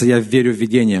называется «Я верю в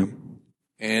видение».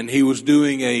 And he was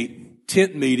doing a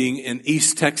tent meeting in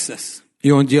East Texas.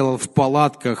 И он делал в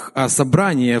палатках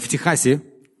собрание в Техасе.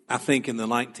 I think in the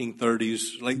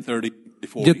 1930s, late 30s,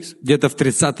 40s. Где-то в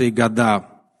 30-е годы.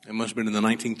 It must have been in the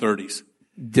 1930s.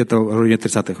 Где-то в районе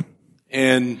 30-х.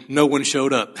 And no one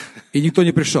showed up. И никто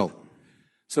не пришел.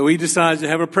 So he decided to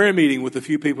have a prayer meeting with the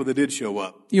few people that did show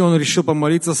up. И он решил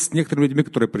помолиться с некоторыми людьми,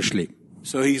 которые пришли.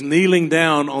 So he's kneeling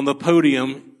down on the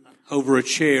podium over a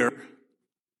chair.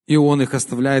 И он их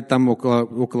оставляет там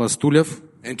около стульев.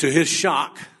 And to his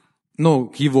shock, Но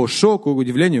к его шоку, к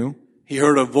удивлению, he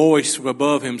heard a voice from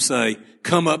above him say,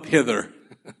 "Come up hither."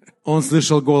 он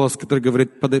слышал голос, который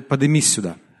говорит: «Поднимись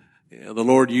сюда». Yeah, the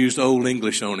Lord used old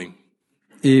English on him.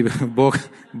 И Бог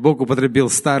употребил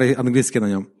старый английский на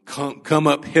нем. Come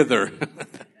up hither.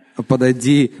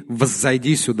 Подойди,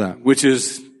 воззойди сюда. Which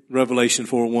is Revelation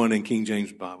 4:1 in King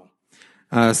James Bible.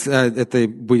 Это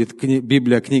будет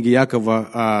Библия, книги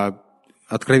Якова,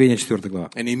 Откровение 4 глава.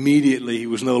 And immediately he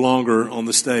was no longer on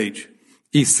the stage.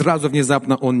 И сразу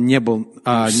внезапно он не был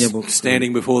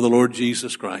standing before the Lord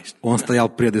Jesus Christ. Он стоял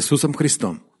пред Иисусом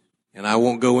Христом. And I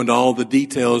won't go into all the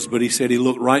details, but he said he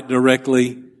looked right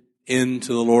directly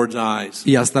into the Lord's eyes.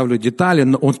 Я оставлю детали,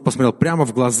 но он посмотрел прямо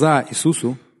в глаза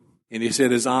Иисусу. And he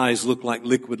said his eyes looked like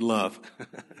liquid love.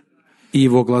 И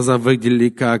его глаза выглядели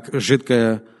как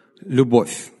жидкая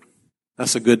любовь.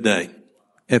 That's a good day.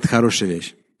 Это хорошая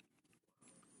вещь.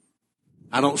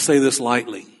 I don't say this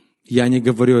lightly. Я не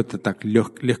говорю это так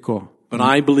легко. But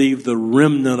I believe the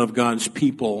remnant of God's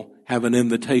people have an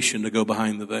invitation to go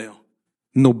behind the veil.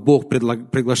 Но Бог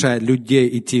приглашает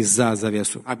людей идти за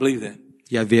завесу. I believe that.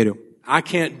 Я верю. I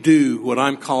can't do what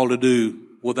I'm called to do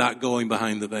without going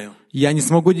behind the veil. Я не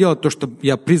смогу делать то, что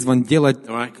я призван делать,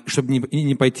 Right. чтобы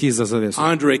не пойти за завесу.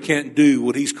 Andre can't do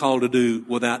what he's called to do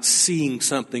without seeing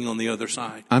something on the other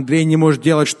side. Андрей не может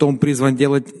делать, что он призван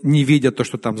делать, не видя то,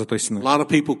 что там за той A стеной. lot of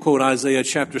people quote Isaiah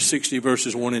chapter 60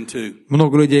 verses 1 and 2.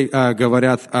 Много людей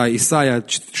говорят о Исаия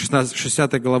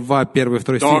 60 глава 1 и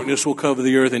 2 стих. Darkness will cover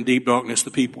the earth and deep darkness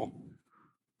the people.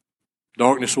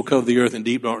 Darkness will cover the earth and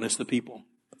deep darkness the people.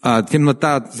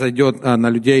 Темнота зайдет на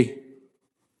людей.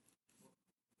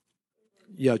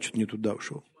 Я чуть не туда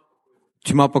ушел.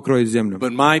 Тьма покроет землю.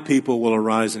 But my people will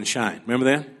arise and shine. Remember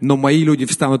that? Но мои люди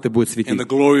встанут и будут And светить. the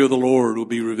glory of the Lord will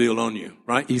be revealed on you.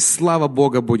 Right? И слава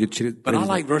Бога будет через... But I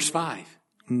like verse 5.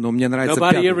 Но мне нравится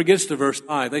Nobody ever 5. gets to verse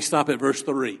 5. They stop at verse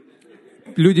 3.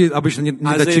 Люди обычно не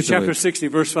Isaiah chapter дочитывают. 60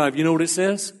 verse 5. You know what it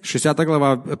says? 60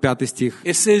 глава, 5 стих.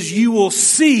 It says you will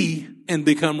see and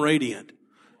become radiant.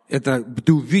 Это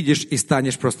ты увидишь и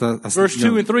станешь просто Verse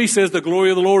 2 ослеплен. and 3 says the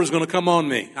glory of the Lord is going to come on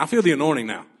me. I feel the anointing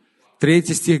now. 3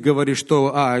 стих говорит,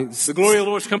 что The glory of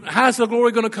the Lord is coming. How's the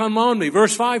glory going to come on me?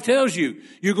 Verse 5 tells you,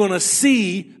 you're going to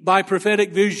see by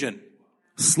prophetic vision.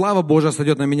 Слава Божия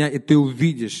сойдет на меня, и ты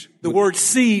увидишь. The word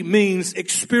see means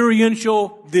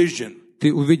experiential vision.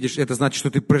 Ты увидишь, это значит, что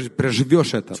ты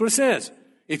проживешь это. That's what it says.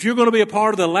 If you're going to be a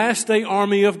part of the last day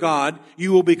army of God,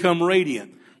 you will become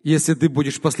radiant. Если ты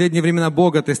будешь в последние времена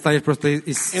Бога, ты станешь просто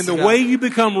And the way you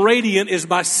become radiant is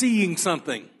by seeing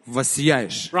something,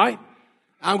 воссияешь. right?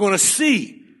 I'm going to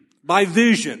see by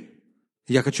vision,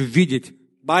 Я хочу видеть,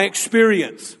 by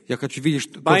experience, я хочу видеть,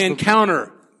 что, by encounter,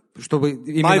 чтобы by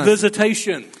именно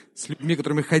visitation. с людьми,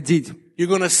 которыми ходить, You're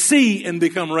going to see and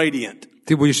become radiant.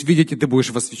 ты будешь видеть, и ты будешь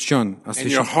освящен.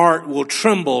 And your heart will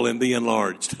tremble and be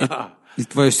enlarged. И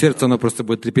твое сердце, оно просто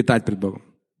будет трепетать пред Богом.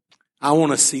 I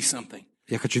want to see something.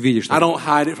 Я хочу видеть I что-то. don't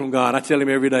hide it from God. I tell him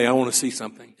every day, I want to see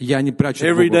something. Я не прячу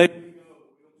это Every Богу. day,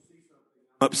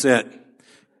 I'm upset.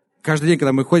 Каждый день,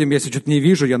 когда мы ходим, если что-то не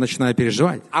вижу, я начинаю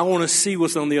переживать. I want to see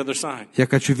what's on the other side. Я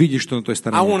хочу видеть, что на той I want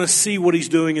стороне. to see what he's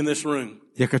doing in this room.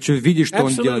 Я хочу видеть, что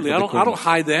он делает в Absolutely. I этой don't комнате.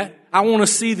 hide that. I want to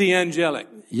see the angelic.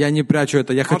 Я не прячу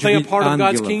это, я Aren't хочу they a видеть part of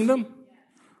God's ангелов. kingdom?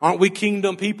 Aren't we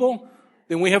kingdom people?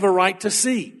 Then we have a right to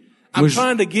see. I'm Мы ж-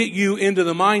 trying to get you into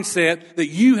the mindset that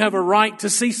you have a right to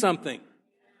see something.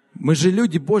 Мы же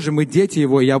люди Божьи, мы дети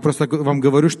Его. Я просто вам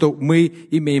говорю, что мы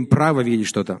имеем право видеть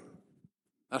что-то.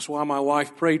 That's why my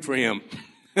wife prayed for him.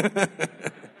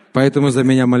 Поэтому за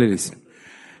меня молились.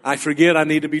 I forget I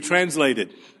need to be translated.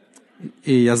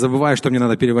 И я забываю, что мне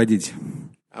надо переводить.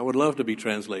 I would love to be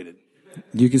translated.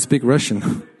 You can speak Russian.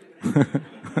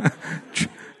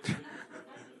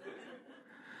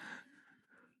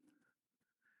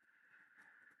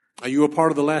 Are you a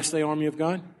part of the last day army of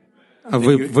God? А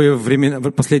вы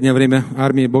в последнее время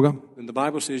армии Бога? Then the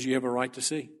Bible says you have a right to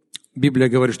see. Библия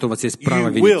говорит, что у вас есть право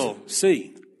You видеть. will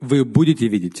see. Вы будете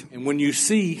видеть. And when you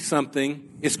see something,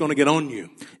 it's going to get on you.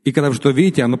 И когда вы что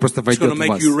видите, оно просто It's войдет going to в make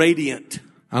вас. you radiant.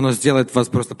 Оно сделает вас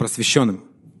просто просвещенным.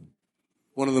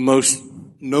 One of the most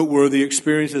noteworthy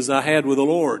experiences I had with the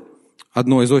Lord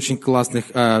Одно из очень классных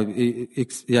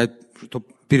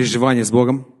переживаний с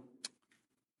Богом.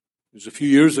 it was a few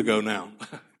years ago now.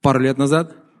 Пару лет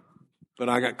назад But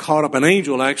I got caught up. An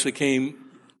angel actually came.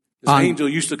 This angel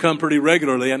used to come pretty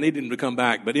regularly. I needed him to come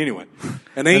back. But anyway,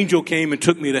 an angel came and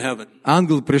took me to heaven.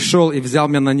 ангел пришел и взял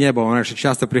меня на небо. Он раньше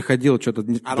часто приходил, что-то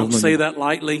I don't say that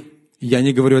lightly. Я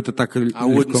не говорю это так I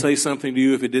wouldn't легко. say something to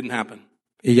you if it didn't happen.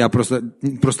 И я просто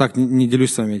так не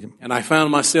делюсь с вами этим. And I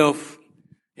found myself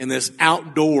in this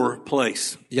outdoor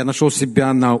place. Я нашел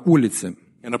себя на улице.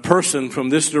 And a person from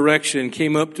this direction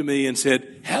came up to me and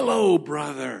said, "Hello,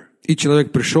 brother." И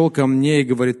человек пришел ко мне и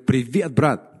говорит: «Привет,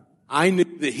 брат». I knew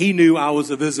that he knew I was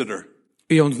a visitor.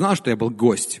 И он знал, что я был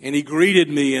гость. And he greeted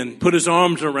me and put his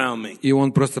arms around me. И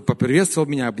он просто поприветствовал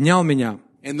меня, обнял меня.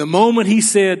 And the moment he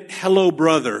said, "Hello,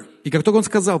 brother," И как только он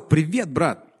сказал: «Привет,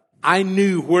 брат», I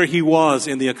knew where he was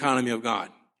in the economy of God.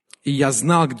 и я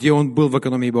знал, где он был в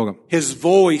экономии Бога. His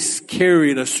voice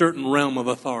carried a certain realm of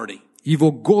authority.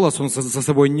 Его голос, он за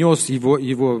собой нес, его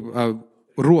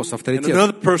рос, And авторитет.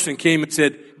 another person came and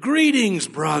said, "Greetings,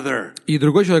 brother." И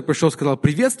другой человек пришел и сказал: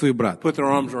 «Приветствую, брат», Put their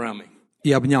arms around me.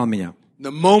 и обнял меня.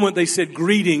 The moment they said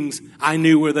greetings, I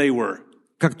knew where they were.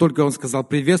 Как только он сказал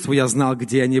 «приветствую», я знал,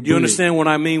 где они Do you были. understand what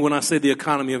I mean when I say the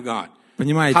economy of God? How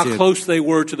Понимаете, close they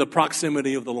were to the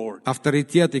proximity of the Lord.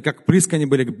 авторитет и как близко они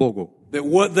были к Богу. That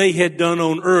what they had done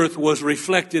on earth was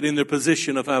reflected in their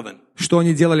position of heaven. Что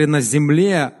они делали на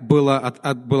земле, было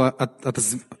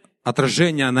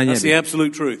отражение на That's the небе.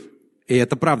 absolute truth. И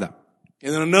это правда.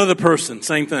 And then another person,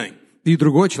 same thing. И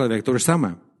другой человек, то же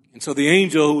самое. And so the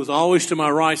angel who was always to my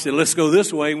right said, "Let's go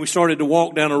this way." And we started to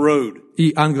walk down a road.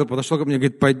 И ангел подошел ко мне и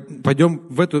говорит: «Пойдем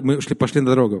в эту». Мы пошли на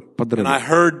дорогу, по And дороге. I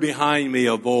heard behind me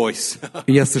a voice.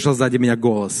 И я слышал сзади меня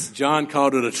голос. John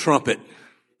called it a trumpet.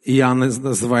 И Иоанн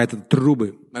называет это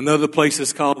трубы. Another place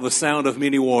is called the sound of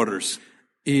many waters.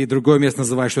 И другое место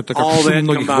называет, что это как All шум that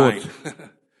многих combined.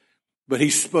 вод.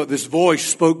 But this voice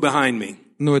spoke behind me.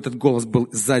 Но этот голос был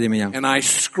сзади меня. And I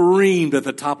screamed at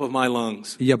the top of my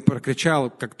lungs. И я прокричал,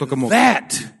 как только мог.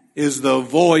 That is the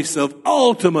voice of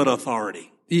ultimate authority.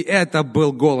 И это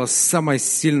был голос самой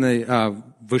сильной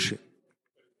выше.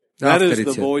 That is the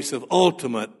Авторитет. voice of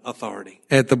ultimate authority.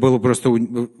 Это был просто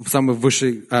самый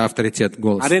высший авторитет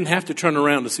голос. I didn't have to turn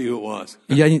around to see who it was.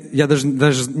 Я даже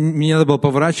мне не надо было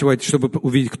поворачивать, чтобы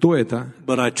увидеть, кто это.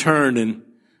 But I turned and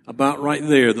about right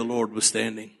there the Lord was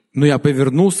standing. Но я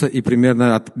повернулся, и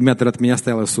примерно метр от меня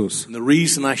стоял Иисус. And the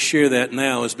reason I share that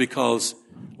now is because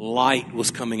light was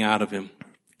coming out of him.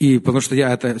 И потому что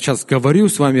я это сейчас говорю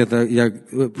с вами,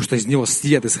 потому что из него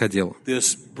свет исходил.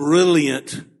 This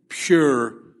brilliant,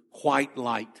 pure, white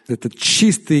light. Это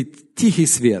чистый, тихий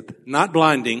свет. Not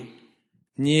blinding,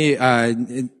 Не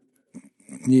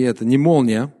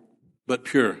молния, but but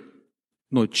pure.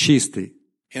 но чистый.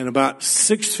 And about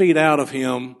 6 feet out of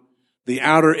him, the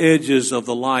outer edges of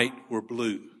the light were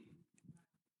blue.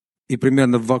 И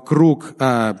примерно вокруг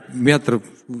метров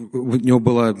у него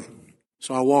было...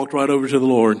 So I walked right over to the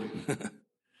Lord.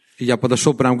 И я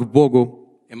подошел прямо к Богу,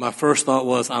 And my first thought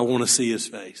was, I want to see his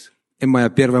face. и моя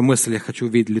первая мысль, я хочу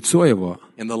увидеть лицо его.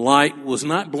 And the light was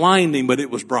not blinding, but it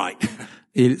was bright.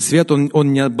 И свет,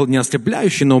 он не был не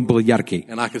ослепляющий, но он был яркий.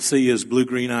 And I could see his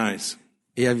blue-green eyes.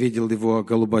 И я видел его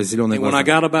голубо-зеленые And when I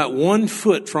глаза. got about 1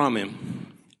 foot from him,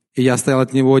 И я стоял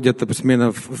от него где-то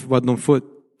примерно в одном фут.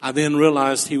 I then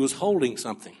realized he was holding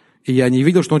something. И я не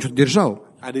видел, что он что-то держал.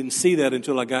 I didn't see that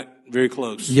until I got very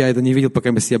close. Я это не видел, пока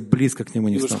я близко к нему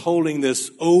не He was стал. holding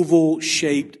this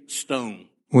oval-shaped stone.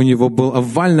 У него был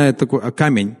овальный такой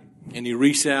камень, And he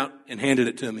reached out and handed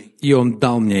it to me. и он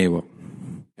дал мне его.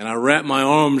 And I wrapped my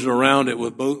arms around it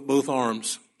with both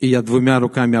arms. И я двумя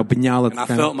руками обнял And I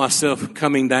этот felt камень. myself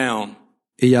coming down.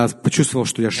 И я почувствовал,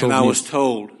 что я шел And I was вниз.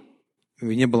 told, И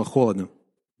мне было холодно.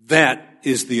 that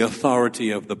is the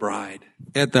authority of the bride.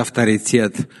 Это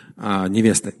авторитет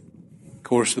невесты. Of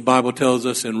course, the Bible tells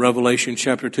us in Revelation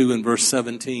chapter 2 and verse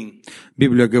 17,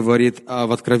 Библия говорит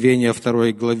в Откровении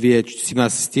 2 главе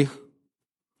 17 стих.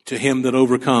 to him that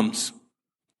overcomes,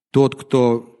 Тот,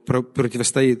 кто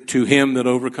противостоит, to him that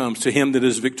overcomes, to him that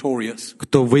is victorious,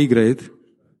 кто выиграет,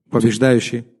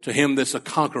 побеждающий. to him that's a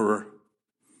conqueror.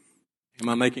 Am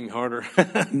I making it harder?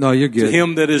 No, you To get it.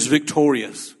 him that is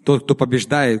victorious, Тот, кто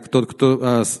побеждает, тот, кто...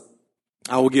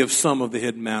 I will give some of the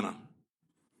hidden manna.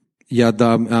 Я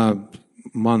дам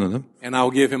ману, да? And I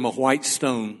will give him a white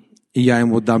stone И я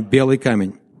ему дам белый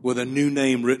камень with a new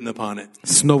name written upon it.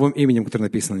 с новым именем, которое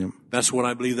написано на нем. That's what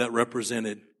I believe that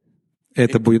represented.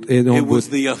 Это будет, и It он was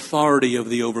будет, the authority of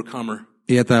the overcomer.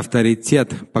 и это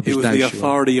авторитет It was the побеждающего.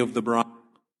 authority of the bride.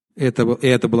 И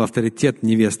это был авторитет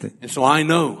невесты. And so I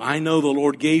know the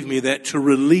Lord gave me that to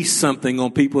release something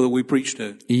on people that we preach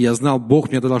to. И я знал, Бог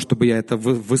мне дал, чтобы я это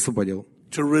высвободил.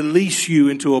 To release you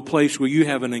into a place where you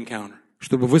have an encounter.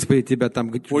 Чтобы высвободить тебя там,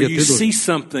 где Where ты you see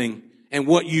должен. something and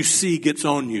what you see gets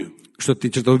on you. Что ты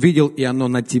что-то увидел, и оно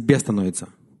на тебе становится.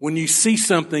 When you see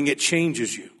something, it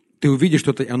changes you. Ты увидишь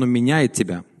что-то, и оно меняет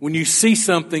тебя. When you see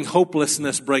something,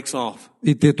 hopelessness breaks off.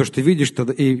 И ты то, что видишь,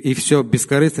 и все,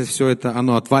 бескорыстность, все это,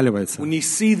 оно отваливается. When you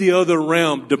see the other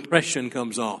realm, depression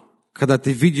comes off. Когда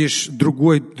ты видишь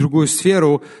другую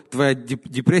сферу, твоя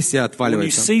депрессия When you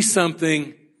отваливается. see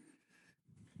something,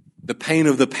 the pain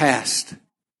of the past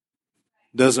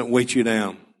doesn't weight you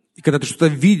down. И когда ты что-то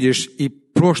видишь, и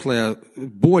прошлое,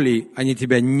 боли, они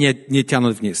тебя не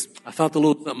тянут вниз. I thought a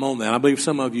little something on that. I believe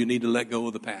some of you need to let go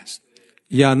of the past.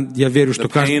 Я верю, что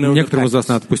некоторым из вас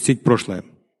надо отпустить прошлое.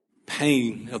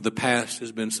 Pain of the past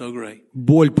has been so great.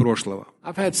 Боль прошлого.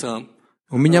 I've had some.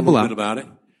 У меня A little была. bit about it.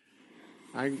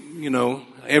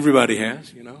 Everybody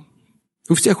has,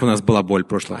 У всех у нас была боль I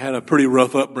прошлого. had a pretty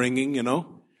rough upbringing,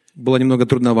 Было немного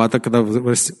трудновато, когда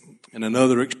and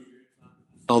another,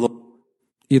 although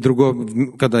и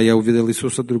другой, когда я увидел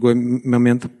Иисуса, другой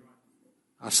момент.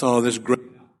 I saw this great,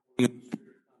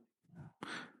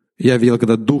 Я видел,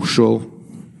 когда Дух шел,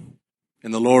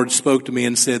 and the Lord spoke to me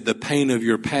and said, the pain of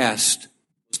your past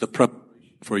is the preparation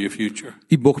for your future.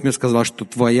 и Бог мне сказал, что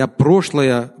твоя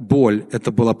прошлая боль —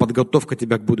 это была подготовка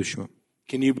тебя к будущему.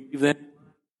 Can you believe that?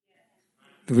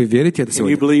 Вы верите это Can you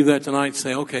сегодня? believe that tonight?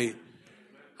 Say, okay,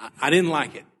 I didn't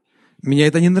like it. Мне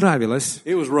это не нравилось.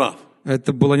 It was rough.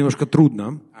 Это было немножко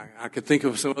трудно. I could think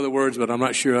of some other words, but I'm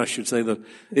not sure I should say them.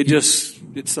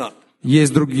 It sucked.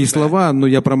 Есть другие слова, но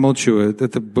я промолчу.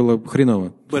 Это было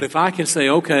хреново. But if I can say,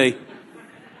 okay,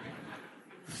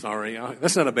 sorry,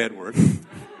 that's not a bad word.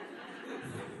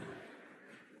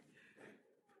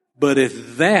 But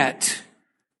if that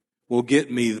will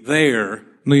get me there,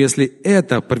 Но если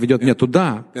это приведет меня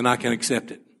туда, then I can accept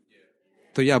it.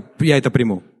 то я это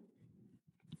приму.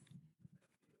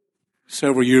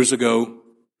 Several years ago,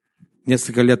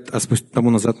 Несколько лет тому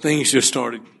назад things just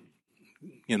started,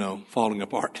 falling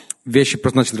apart. вещи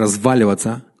просто начали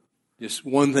разваливаться. Just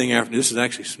one thing after, this is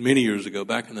actually many years ago,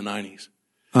 back in the 90s.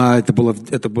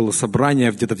 Это было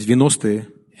собрание где-то в 90-е.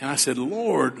 And I said,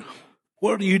 Lord,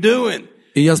 what are you doing?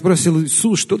 И я спросил: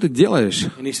 Иисус, что ты делаешь?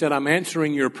 And he said, I'm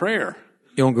answering your prayer.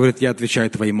 И он говорит: я отвечаю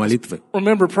твои молитвы.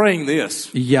 Remember praying this.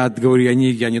 И я говорю: я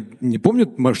не помню,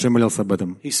 что я молился об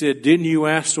этом. He said, didn't you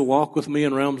ask to walk with me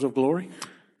in realms of glory?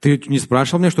 Ты не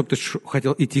спрашивал меня, чтобы ты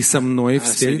хотел идти со мной в I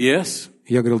said, сфере? yes.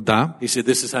 Я говорил: да. He said,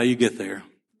 this is how you get there.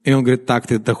 И он говорит: так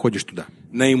ты доходишь туда.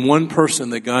 Name one person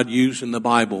that God used in the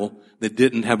Bible that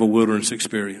didn't have a wilderness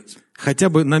experience. Хотя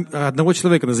бы одного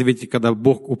человека назовите, когда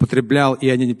Бог употреблял, и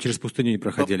они через пустыню не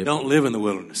проходили. Don't live in the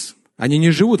wilderness. Они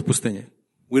не живут в пустыне.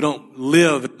 We don't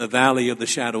live in the valley of the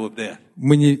shadow of death.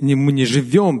 Мы не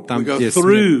живем там, We go где смерть.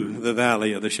 through the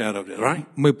valley of the shadow of death, right?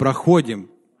 Мы проходим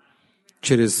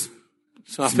через...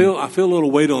 So I feel a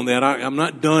little weight on that. I'm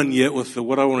not done yet with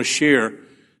what I want to share.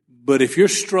 But if you're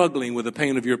struggling with the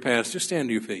pain of your past, just stand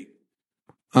to your feet.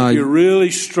 If you're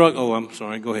really struggling, oh, I'm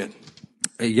sorry, go ahead.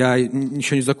 Я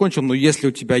еще не закончил, но если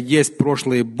у тебя есть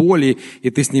прошлые боли,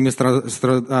 и ты с ними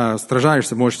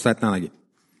сражаешься, можешь встать на ноги.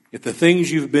 If the things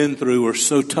you've been through are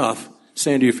so tough,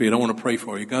 stand to your feet. I want to pray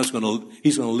for you. He's going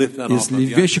to lift that off of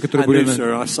you. I do,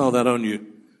 sir. I saw that on you.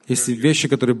 Если вещи,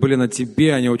 которые были на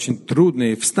тебе, они очень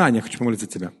трудные, встань, я хочу помолиться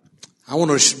за тебя. I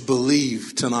want to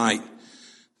believe tonight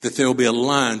that there will be a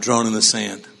line drawn in the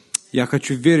sand. Я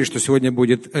хочу верить, что сегодня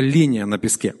будет линия на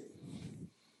песке.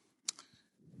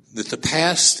 That the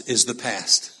past is the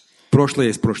past. Прошлое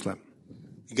есть прошлое.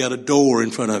 You got a door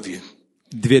in front of you.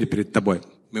 Дверь перед тобой.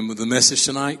 Remember the message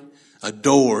tonight? A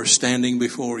door standing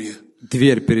before you.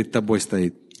 Дверь перед тобой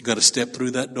стоит. You got to step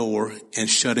through that door and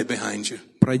shut it behind you.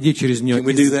 Пройди через нее. Can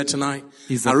we do that tonight?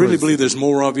 I really believe there's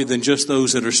more of you than just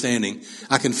those that are standing.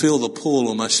 I can feel the pull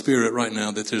on my spirit right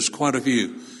now that there's quite a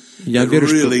few that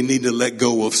really need to let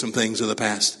go of some things of the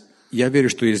past. Я верю,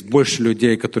 что есть больше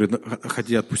людей, которые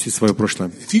хотят отпустить свое прошлое.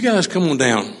 If you guys come on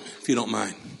down, if you don't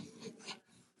mind.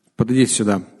 Подойдите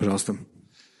сюда, пожалуйста.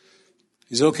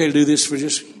 Is it okay to do this for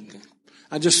just?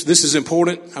 This is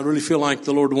important. I really feel like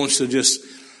the Lord wants to just.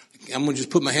 I'm going to just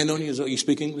put my hand on you. You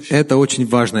speak English? Это очень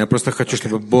важно. Я просто хочу,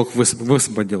 чтобы Бог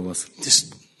высвободил вас.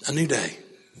 Just a new day.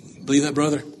 Believe that,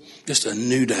 brother? Just a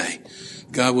new day.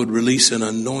 God would release an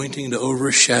anointing to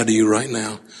overshadow you right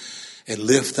now and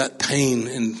lift that pain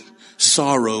and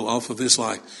sorrow off of his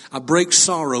life. I break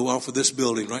sorrow off of this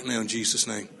building right now in Jesus'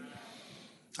 name.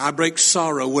 I break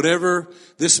sorrow. Whatever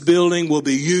this building will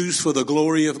be used for the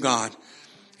glory of God.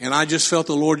 And I just felt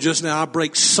the Lord just now, I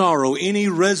break sorrow. Any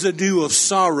residue of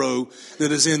sorrow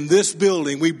that is in this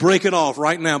building, we break it off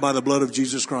right now by the blood of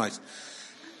Jesus Christ.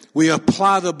 We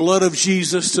apply the blood of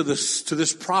Jesus to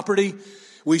this property.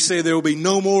 We say there will be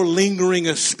no more lingering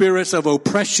of spirits of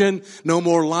oppression, no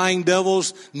more lying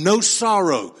devils, no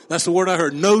sorrow. That's the word I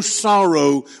heard. No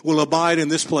sorrow will abide in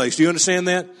this place. Do you understand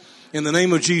that? In the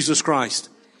name of Jesus Christ.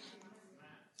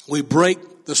 We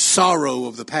break the sorrow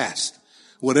of the past,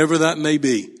 whatever that may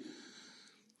be.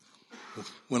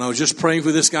 When I was just praying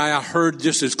for this guy, I heard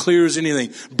just as clear as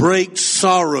anything, break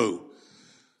sorrow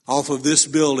off of this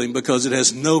building because it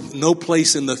has no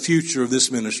place in the future of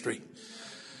this ministry.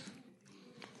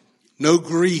 No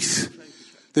grief.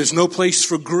 There's no place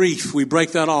for grief. We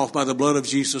break that off by the blood of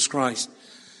Jesus Christ.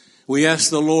 We ask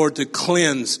the Lord to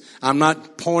cleanse. I'm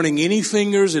not pointing any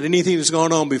fingers at anything that's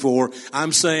gone on before.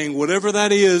 I'm saying whatever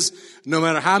that is, no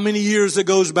matter how many years it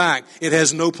goes back, it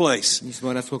has no place.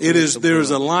 There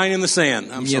is a line in the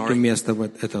sand. I'm sorry.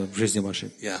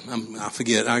 Yeah, I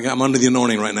forget. I'm under the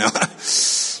anointing right now.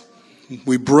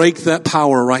 We break that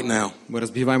power right now.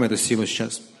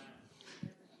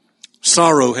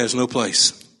 Sorrow has no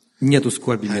place. How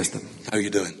are you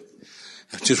doing?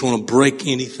 I just want to break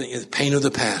anything, the pain of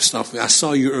the past off. I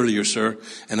saw you earlier, sir,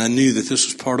 and I knew that this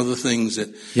was part of the things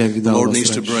that the Lord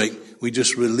needs to break. We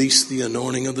just release the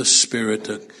anointing of the Spirit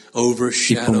to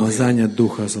overshadow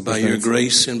you by your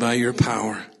grace and by your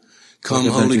power. Come,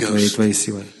 Holy Ghost.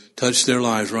 Touch their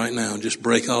lives right now. Just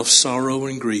break off sorrow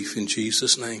and grief in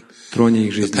Jesus' name.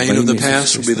 The pain of the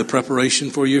past will be the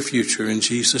preparation for your future in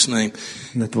Jesus' name.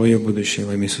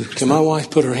 Can my wife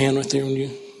put her hand right there on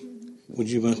you? Would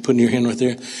you mind putting your hand right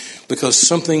there? Because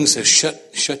some things have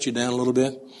shut you down a little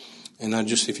bit. And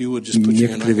if you would just put your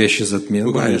hand right there.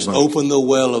 We're going to just open the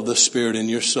well of the Spirit in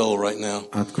your soul right now.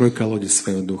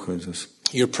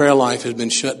 Your prayer life has been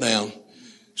shut down.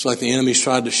 It's like the enemy's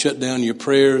tried to shut down your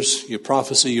prayers, your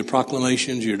prophecy, your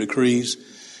proclamations, your decrees.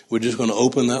 We're just going to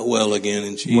open that well again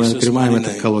in Jesus' mighty name.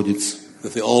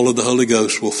 That the oil of the Holy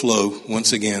Ghost will flow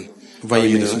once again.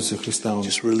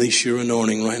 Just release your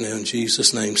anointing right now in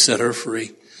Jesus' name. Set her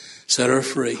free. Set her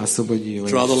free.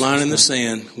 Draw the line in the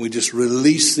sand. We just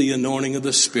release the anointing of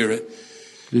the Spirit.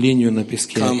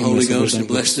 Come, Holy Ghost, and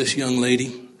bless this young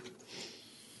lady.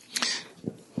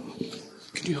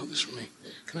 Can you hold this for me?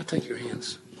 Can I take your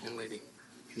hands, young lady?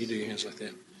 Can you do your hands like that?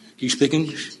 Can you speak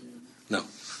English? No.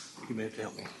 You may have to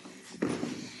help me.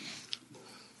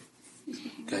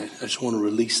 Okay. I just want to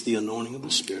release the anointing of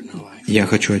the Spirit in her life. Я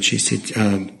хочу очистить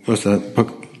просто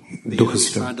Духа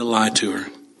Святого. Tried to lie to her.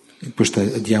 Потому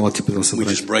что дьявол тебе пытался We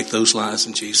врать. just break those lies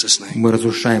in Jesus' name. Мы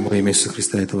разрушаем во имя Иисуса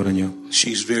Христа это вранье.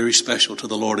 She's very special to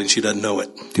the Lord and she doesn't know it.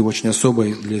 Ты очень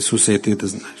особый для Иисуса, и ты это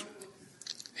знаешь.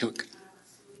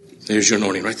 There's your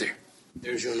anointing right there.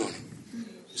 There's your anointing.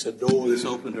 It's a door that's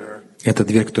open to her. Это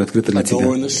дверь, которая открыта для A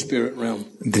door in тебя. the spirit realm.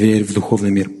 Дверь в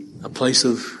духовный мир. A place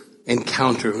of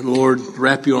encounter. Lord,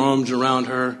 wrap your arms around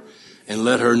her and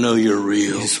let her know you're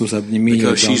real. Иисус, обними ее,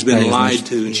 Because she's been lied значит,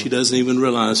 to and she doesn't even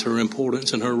realize her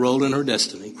importance and her role in her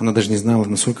destiny. она даже не знала,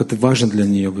 насколько ты важен для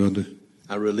нее в ее духе.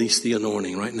 I release the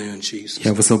anointing right now in Jesus.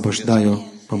 Я высвобождаю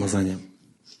помазание.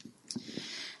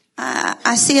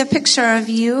 I see a picture of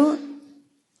you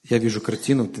Я вижу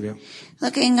картину в тебе.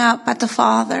 looking up at the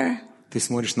Father. Ты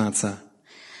смотришь на Отца.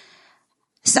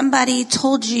 Somebody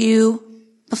told you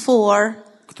before,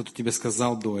 Кто-то тебе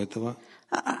сказал до этого,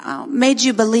 made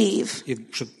you believe и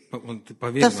что ты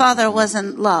поверил, the Father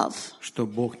wasn't love. что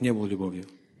Бог не был любовью.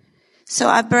 So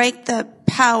I break the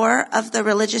power of the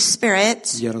religious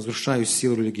spirit Я разрушаю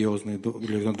силу религиозного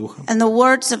духа and the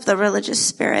words of the religious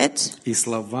spirit. и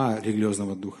слова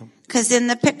религиозного духа. Because in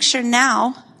the picture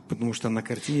now, Потому что на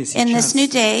картине in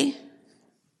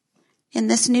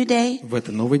this new day, в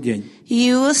этот новый день,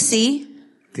 you will see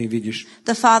ты видишь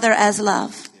the Father as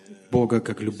love. Бога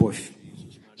как любовь.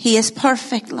 He is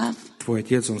perfect love. Твой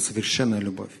Отец, Он совершенная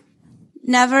любовь.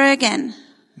 Never again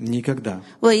Никогда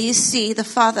will you see the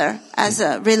Father as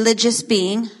a religious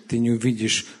being. ты не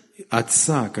увидишь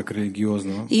Отца как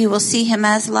религиозного, You will see Him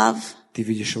as love. ты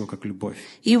видишь Его как любовь.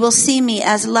 You will see me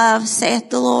as love, saith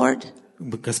the Lord.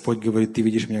 Господь говорит, ты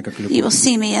видишь меня как You will любовь.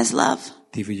 see me as love.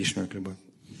 Ты видишь меня как любовь.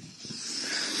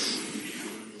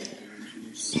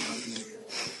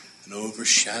 An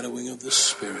overshadowing of the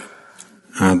Spirit.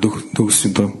 Дух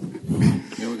Святой.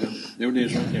 Here we go. There it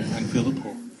is right there. I can feel the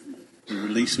pull. The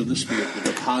release of the Spirit,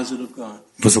 the deposit of God.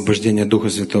 Высвобождение Духа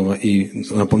Святого и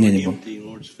наполнение Бога. Empty,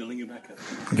 Lord's filling you back up.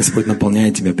 Господь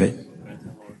наполняет тебя опять.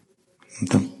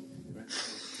 Там.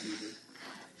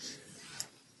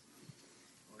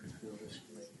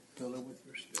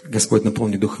 Господь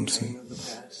наполни Духом Своим.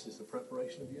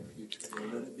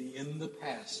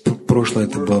 Прошлое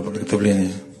это было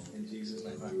подготовление.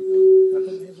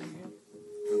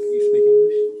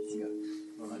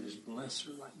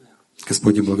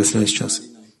 Господь, я благословляю сейчас.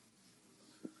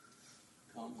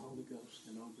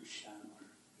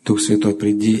 Дух Святой,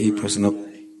 приди и просто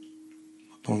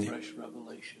наполни.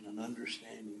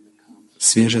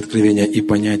 Свежее откровение и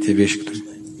понятие вещи, которые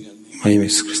во имя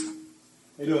Иисуса Христа.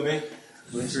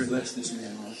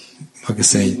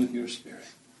 Благословение.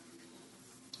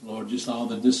 Lord, just all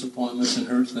the disappointments and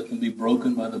hurts that can be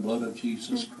broken by the blood of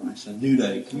Jesus Christ. A new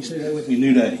day. Can you say that with me?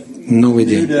 New day. Новый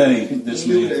New день. day. This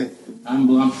man.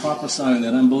 I'm prophesying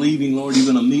that. I'm believing, Lord, you're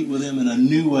going to meet with him in a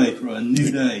new way for a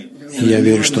new day. Я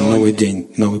верю, что новый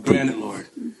день, новый путь. Grant it, Lord.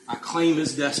 I claim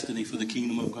his destiny for the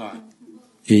kingdom of God.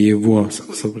 И его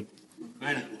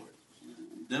Grant it, Lord.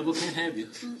 Devil can't have you.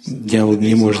 дьявол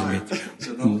не может быть.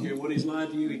 So don't care what he's lied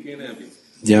to you, he can't have you.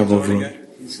 Дьявол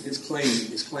His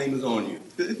claim is on you.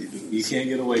 You can't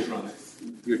get away from it.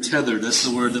 You're tethered. That's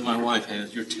the word that my wife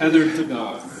has. You're tethered to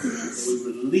God. We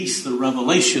release the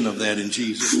revelation of that in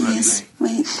Jesus' mighty Yes,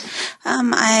 name. wait.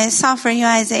 I saw for you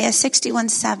Isaiah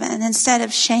 61:7. Instead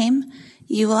of shame,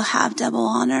 you will have double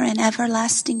honor and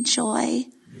everlasting joy.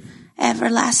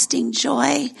 Everlasting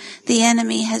joy. The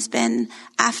enemy has been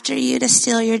after you to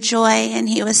steal your joy, and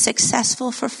he was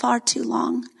successful for far too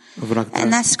long.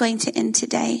 And that's going to end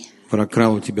today. Враг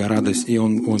крал у тебя радость, и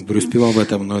он преуспевал в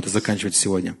этом, но это заканчивается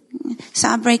сегодня. So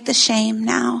I break the shame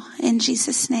now in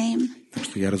Jesus' name. Так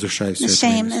что я разрушаю все The это.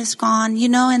 shame is gone. You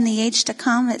know, in the age to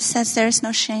come, it says there's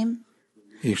no shame.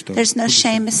 И что? There's no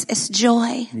shame. It's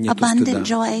joy, Нету abundant стыда,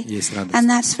 joy. есть радость. And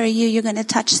that's for you. You're going to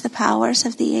touch the powers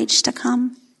of the age to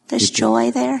come. There's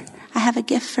joy there. I have a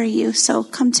gift for you, so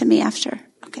come to me after.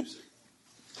 Okay.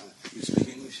 You speak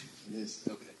English? Yes.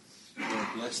 Okay. Lord,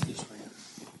 bless this man.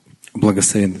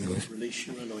 Благослови Release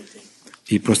your anointing.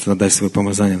 и просто надай свое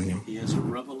помазание на него. He has a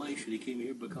revelation. He came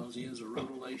here because he has a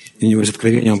revelation. И у него есть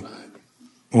откровение,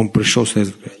 он пришел сюда.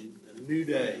 A new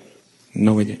day.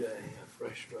 Новый день. A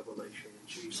fresh revelation in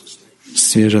Jesus' name.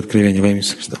 Свежее откровение во имя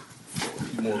Иисуса Христа.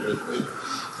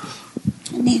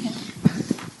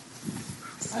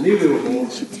 I knew there were more.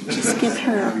 Just give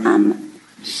her,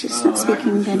 she's not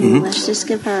speaking good English. Just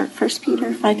give her 1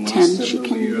 Peter 5:10. She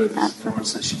can read that for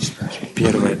us. 1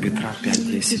 Петра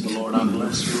 5:10. Lord, I'm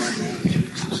blessed right now.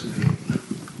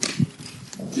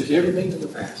 Just everything in the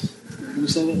past. You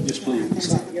say that? Just believe.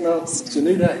 It's a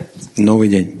new day. Новый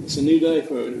день. It's a new day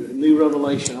for a new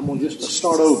revelation. I'm going to just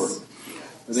start over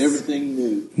with everything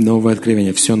new. Новое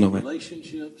откровение, все новое.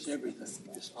 Relationships, everything.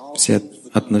 Just all Все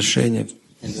отношения.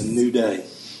 and a new day.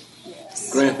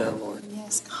 Grant that, Lord.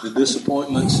 The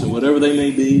disappointments and whatever they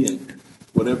may be and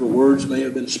whatever words may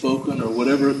have been spoken or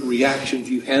whatever reactions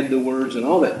you had to words and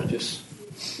all that, just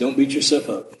Don't beat yourself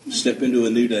up. Step into a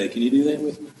new day. Can you do that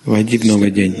with me? Войди в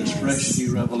новый день. This fresh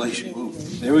new revelation. Whoa.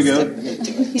 There we go.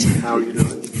 How are you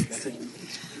doing?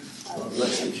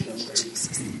 Bless you.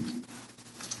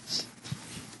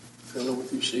 Fill it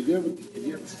with your seed. Have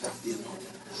you ever felt the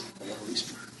anointing of the Holy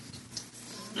Spirit?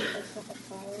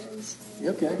 You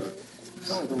okay?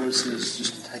 So the Lord says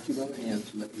just to take you by the hand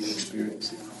to let you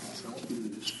experience it. Don't do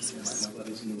this like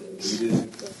nobody's in the room. You do that.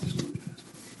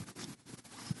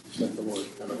 Just let the Lord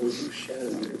kind of overshadow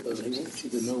you because He wants you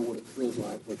to know what it feels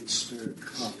like when the Spirit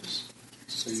comes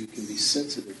so you can be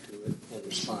sensitive to it and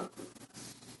respond to it.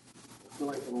 I feel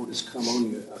like the Lord has come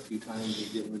on you a few times and you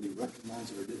didn't really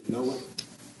recognize it or didn't know it.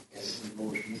 And the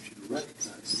Lord wants you to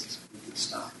recognize it so you can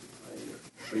stop and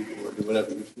pray or read the Word or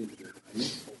whatever you need to do. Amen?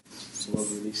 So Lord,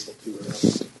 release that to her.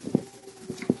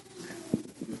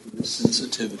 Give her this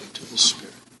sensitivity to the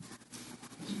Spirit.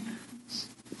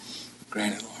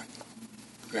 Grant it, Lord.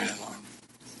 Grant it, Lord.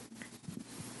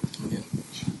 Amen.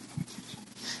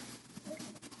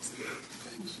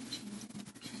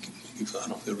 Okay. I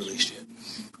don't feel released yet.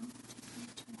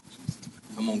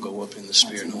 I'm going to go up in the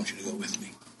Spirit and I want you to go with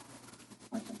me.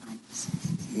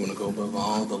 You want to go above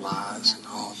all the lies and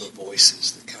all the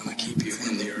voices that kind of keep you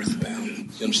in the earth bound.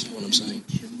 You understand what I'm saying?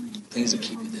 Things that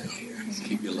keep you down here,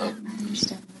 keep you low.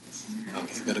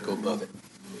 Okay, you got to go above it.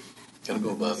 Got to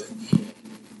go above it.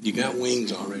 You got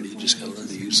wings already. You just got to learn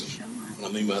to use them.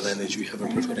 What I mean by that is you have a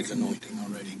prophetic anointing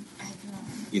already.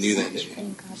 You knew that, didn't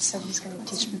you? God said He's going to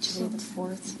teach me to be the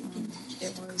fourth.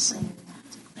 It was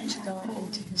to go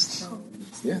into His throne.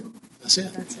 Yeah. That's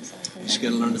it. You just got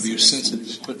to learn to be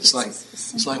sensitive. But it's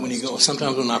like when you go.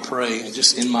 Sometimes when I pray, and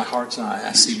just in my heart's eye,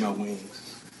 I see my wings.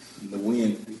 And the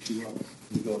wind takes you up.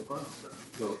 You go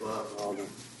above all the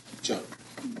junk,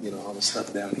 all the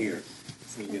stuff down here.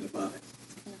 And you get above it.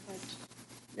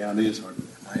 Yeah, it is hard.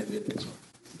 I admit it's hard.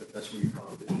 But that's where you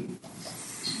probably do.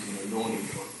 Anointing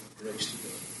for grace to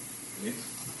go. Amen.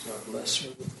 So I bless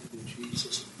her in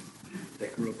Jesus' name.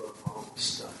 Take her above all this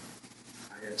stuff.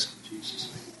 I ask in Jesus'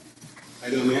 name. How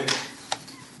you doing, man?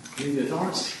 You need the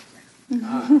authority?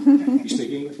 You speak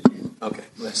English? Okay,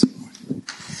 bless him, Lord.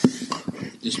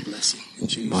 Just bless him in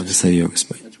Jesus. Благослови ее,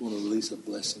 Господь. I just want to release a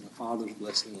blessing, a Father's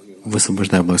blessing on your life.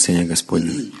 Высвобождай благословение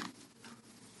Господне.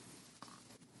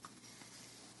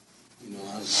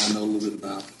 I know a little bit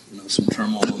about, some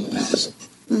turmoil in the past.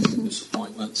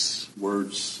 Disappointments,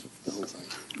 words, the whole thing.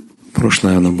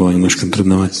 Прошлое, оно было немножко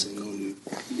трудновато.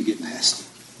 To get past it.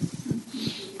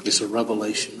 It's a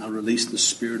revelation. I release the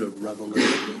spirit of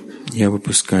revelation. Я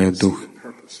выпускаю дух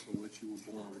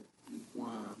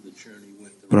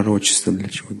пророчества для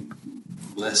чего.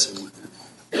 Bless him with it.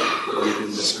 Give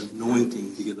him this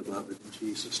anointing to get above it in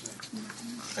Jesus' name.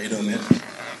 How you doing, man?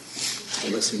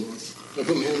 Bless him, Lord. Don't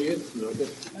put me on your head.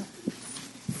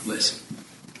 Bless him.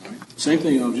 All right. Same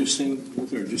thing I was just saying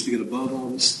with her, just to get above all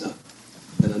this stuff.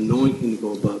 An anointing to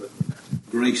go above it.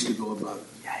 Grace to go above it.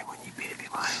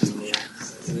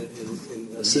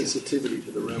 And a sensitivity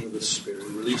to the realm of the Spirit.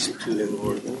 Release it to him,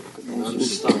 Lord. And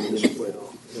unstop this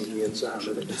well on the inside.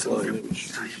 Let it flow. In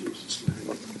Jesus'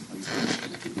 name.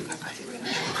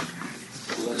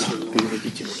 Bless her, Lord.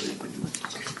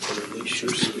 Release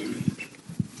your spirit.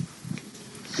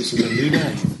 This is a new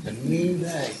day. A new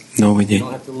day. Новый You день.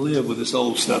 don't have to live with this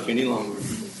old stuff any longer.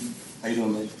 How you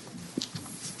doing, man?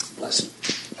 Bless him.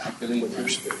 Fill him with your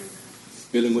spirit.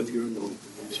 Fill him with your anointing.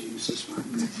 In Jesus'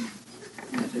 name.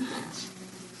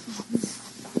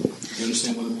 You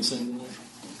understand what I've been saying tonight?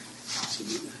 It's a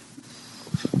new day.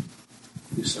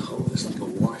 It's like a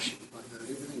washing. Like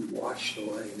everything washed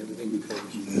away and everything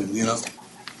becomes new,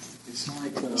 It's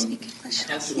like I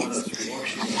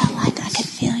felt like I could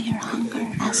feel your hunger,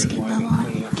 asking the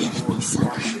Lord,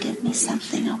 give me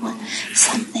something. I want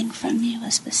something from you,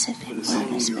 a specific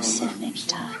word, a specific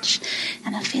touch.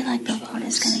 And I feel like the Lord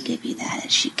is going to give you that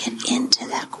as you get into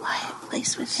that quiet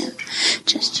place with Him.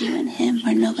 Just you and Him,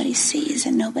 where nobody sees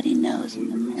and nobody knows.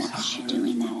 And the minute as you're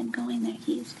doing that and going there,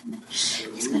 He's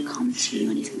going to come to you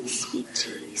and He's going to speak to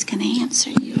you. He's going to answer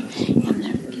you. I'm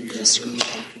going to give you a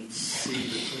scripture.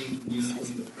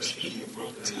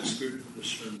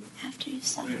 After you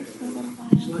suffered for a little while,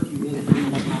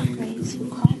 grace who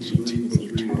called you to His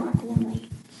eternal glory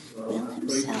will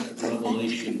Himself perfect,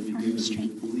 confirm,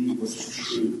 strengthen, and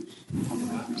establish you. The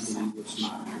Lord Himself will show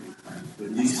up.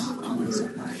 As all always are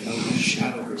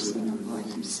shadows, and the Lord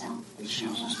Himself will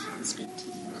show up and speak to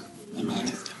you. Amen.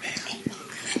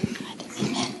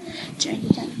 Amen. Jerry, you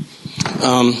done?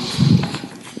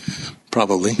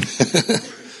 Probably.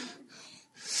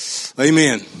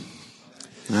 Amen.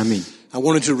 Аминь. I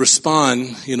wanted to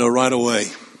respond, right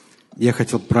away. Я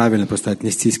хотел правильно просто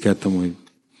отнестись к этому.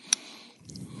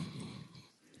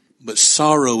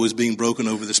 sorrow was being broken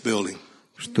over this building.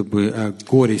 чтобы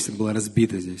горесть была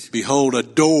разбита здесь. Behold, a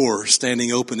door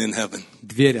standing open in heaven.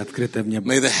 Дверь открытая в небо.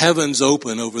 May the heavens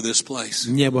open over this place.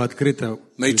 Небо открыто.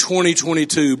 May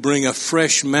 2022 bring a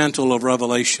fresh mantle of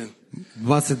revelation.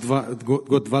 Год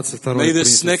 22 May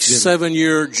this next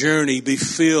 7-year journey be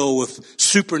filled with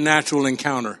supernatural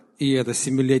encounter. И это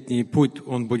 7-летний путь,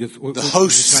 он будет The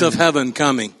hosts of heaven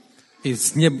coming. И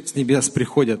с небес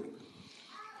приходят.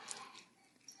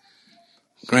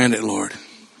 Grant it, Lord.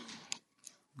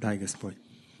 Дай, Господь.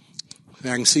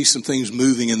 I can see some things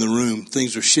moving in the room.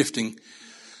 Things are shifting.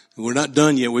 We're not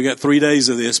done yet. We got 3 days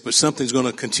of this, but something's going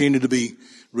to continue to be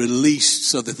released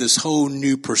so that this whole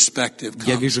new perspective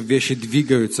Я comes. вижу, вещи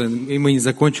двигаются, и мы не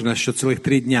закончим, у нас еще целых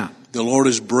 3 дня. The Lord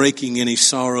is breaking any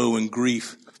sorrow and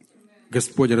grief.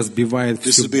 Господь разбивает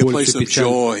This всю will be a боль, place всю of печаль.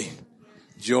 joy.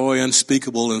 Joy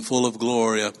unspeakable and full of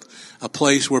glory. A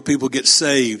place where people get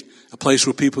saved. A place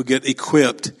where people get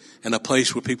equipped. And a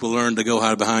place where people learn to go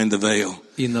hide behind the veil.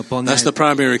 И That's the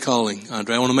primary calling,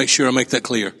 Andre. I want to make sure I make that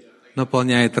clear.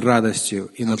 наполняет радостью,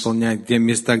 и наполняет те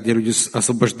места, где люди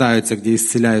освобождаются, где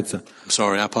исцеляются. I'm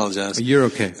sorry, I apologize. You're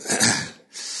okay.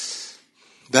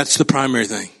 That's the primary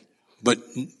thing.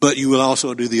 But you will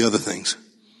also do the other things.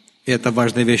 И это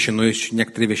важные вещи, но еще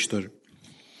некоторые вещи тоже.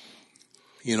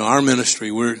 You know, our ministry,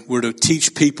 we're to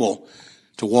teach people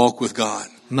to walk with God.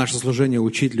 Наше служение —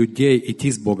 учить людей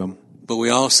идти с Богом. But we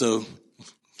also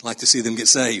like to see them get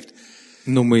saved.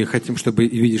 Но мы хотим, чтобы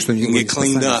видеть, что они And get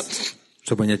cleaned up. спасались,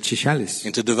 чтобы они очищались,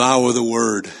 And to devour the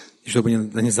Word. и чтобы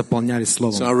они заполнялись So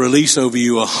I Словом. release over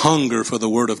you a hunger for the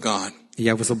Word of God.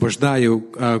 Я высвобождаю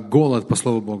голод по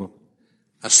Слову Богу.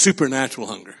 A supernatural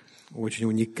hunger. Очень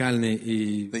уникальный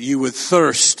и That you would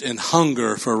thirst and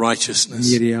hunger for righteousness.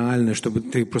 нереальный, чтобы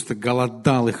ты просто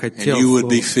голодал и And хотел you would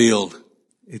be Слова, filled.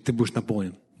 и ты будешь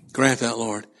наполнен. Grant that,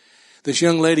 Lord. This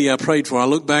young lady I prayed for, I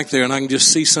look back there and I can just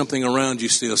see something around you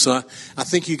still. So I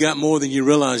think you got more than you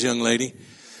realize, young lady.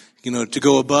 You know, to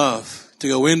go above, to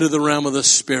go into the realm of the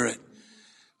Spirit,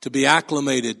 to be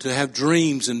acclimated, to have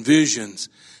dreams and visions.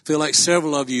 I feel like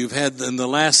several of you have had, in the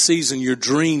last season, your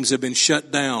dreams have been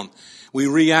shut down. We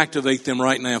reactivate them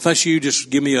right now. If that's you,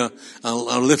 just give me a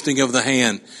lifting of the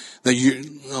hand. That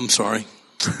you, I'm sorry.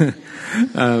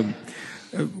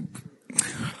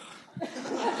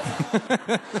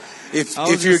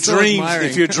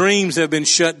 If your dreams have been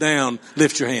shut down,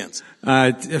 lift your hands.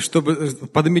 Чтобы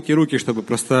поднимите руки, чтобы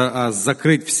просто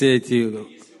закрыть все эти.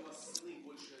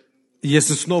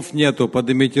 Если снов нету,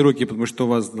 поднимите руки, потому что у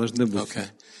вас должны быть. Okay.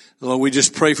 Lord, we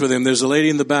just pray for them. There's a lady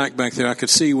in the back there. I could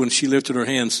see when she lifted her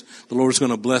hands, the Lord's going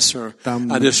to bless her.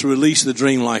 I just release the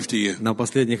dream life to you. На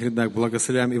последних рядах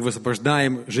благословляем и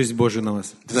высвобождаем жизнь Божию на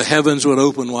вас. The heavens would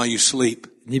open while you sleep.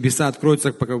 Небеса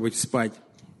откроются, пока вы будете спать.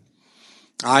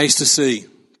 Eyes to see.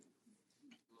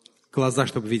 Глаза,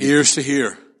 чтобы видеть. Ears to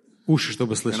hear. Уши,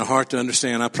 чтобы And a слышать. heart to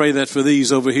understand. I pray that for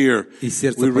these over here. И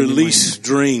сердце We release понимания.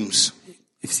 dreams.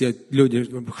 И все люди,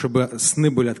 чтобы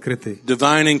сны были открыты.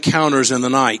 Divine encounters in the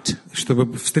night.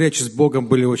 Чтобы встречи с Богом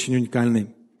были очень уникальны.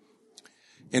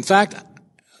 In fact,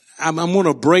 I'm going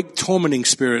to break tormenting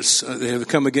spirits that have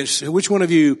come against. Which one of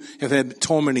you have had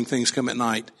tormenting things come at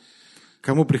night?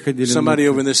 Кому приходили Somebody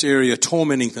over in this area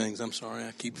tormenting things. I'm sorry,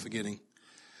 I keep forgetting.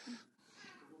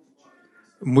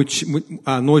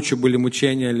 ночью были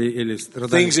мучения или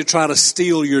страдания? Things that try to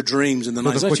steal your dreams in the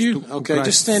night. Is that you? Okay,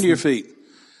 just stand to your feet.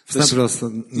 Встань, пожалуйста,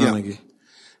 на ноги.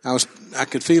 I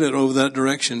could feel it over that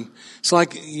direction. It's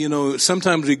like, you know,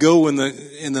 sometimes we go in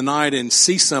the night and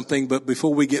see something, but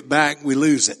before we get back, we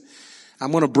lose it.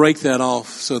 I'm going to break that off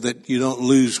so that you don't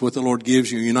lose what the Lord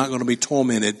gives you. You're not going to be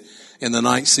tormented in the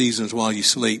night seasons while you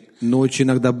sleep. Ночью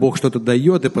иногда Бог что-то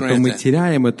дает, и потом мы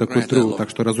теряем это к утру, так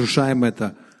что разрушаем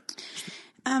это.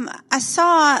 I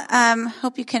saw,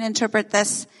 hope you can interpret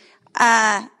this,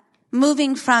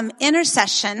 moving from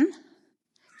intercession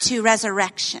to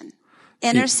resurrection.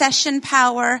 Intercession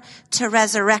power to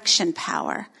resurrection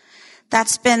power.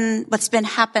 That's been what's been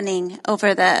happening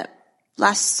over the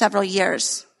last several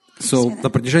years. На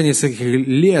протяжении нескольких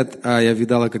лет я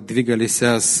видала, как двигались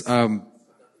с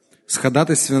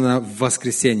ходатайственно в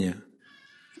воскресенье.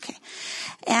 Okay.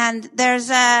 And there's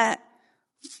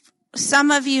some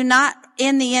of you not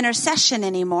in the intercession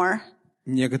anymore.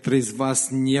 Некоторые из вас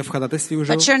не в ходатайстве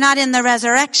уже, But you're not in the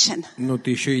resurrection. но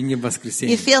ты еще и не в You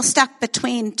воскресенье. feel stuck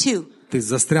between two. Ты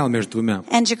застрял между двумя.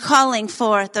 And you're calling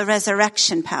for the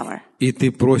resurrection power. И ты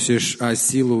просишь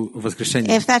силу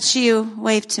воскрешения. If that's you,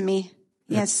 wave to me.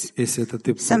 Yes. Если это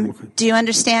ты, Do you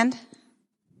understand?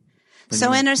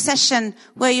 So intercession,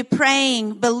 where you're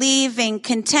praying, believing,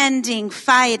 contending,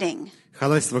 fighting.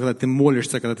 ходатайство, когда ты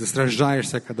молишься, когда ты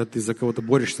сражаешься, когда ты за кого-то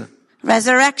борешься.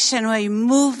 Resurrection, where you're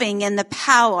moving in the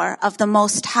power of the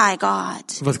Most High God.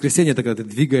 Воскресение — это когда ты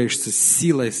двигаешься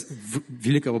силой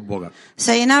великого Бога.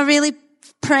 So you're not really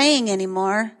praying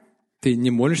anymore, Ты не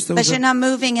молишься but you're уже, not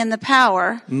moving in the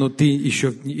power. но ты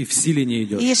еще и в силе не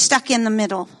идешь. You're stuck in the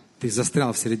middle. Ты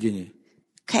застрял в середине.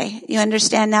 Okay, you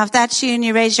understand now. If that's you and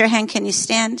you raise your hand, can you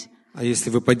stand? А если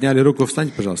вы подняли руку,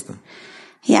 встаньте, пожалуйста.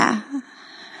 Yeah.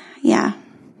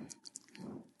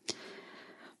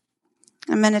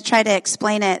 I'm going to try to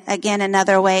explain it again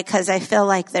another way because I feel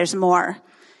like there's more.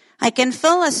 I can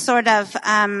feel a sort of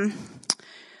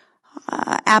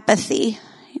apathy.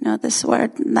 You know this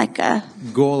word? Like a,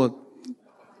 Голод,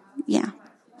 yeah.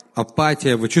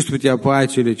 апатия. Вы чувствуете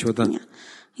апатию или чего-то?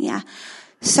 Yeah.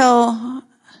 So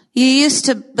you used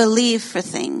to believe for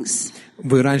things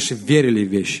Вы раньше верили в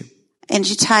вещи, and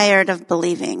you're tired of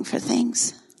believing for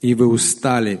things, и вы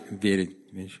устали верить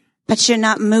в вещи. but you're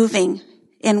not moving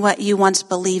in what you once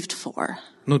believed for.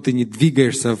 Но ты не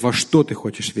двигаешься, во что ты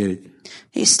хочешь верить,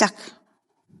 You're stuck.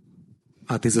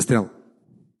 а ты застрял.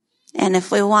 And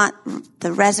if we want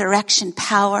the resurrection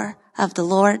power of the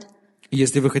Lord,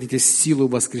 Если вы хотите силу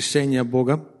воскрешения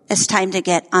Бога, it's time to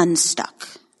get unstuck.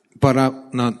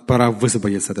 пора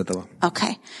высвободиться от этого.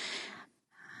 Okay.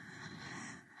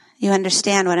 You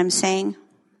understand what I'm saying?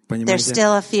 There's Понимаете?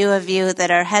 still a few of you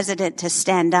that are hesitant to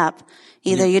stand up.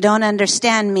 Either you don't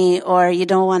understand me or you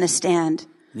don't want to stand.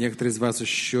 Некоторые из вас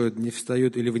еще не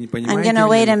встают, или вы не I'm понимаете going to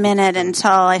wait a меня. minute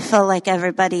until I feel like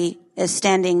everybody is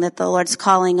standing, that the Lord's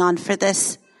calling on for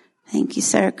this. Thank you,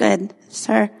 sir. Good.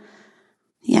 Sir.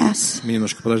 Yes. Мы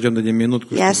немножко подождем, дадим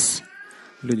минутку, Yes.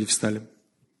 чтобы люди встали.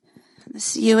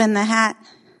 This you in the hat.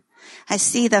 I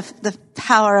see the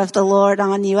power of the Lord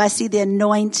on you. I see the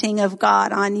anointing of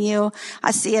God on you.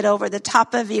 I see it over the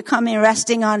top of you, coming,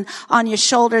 resting on your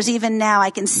shoulders. Even now, I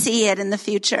can see it in the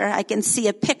future. I can see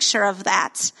a picture of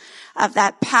that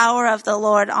power of the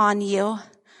Lord on you.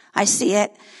 I see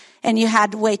it. And you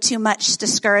had way too much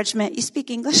discouragement. You speak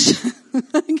English?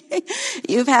 Okay.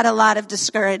 You've had a lot of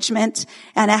discouragement,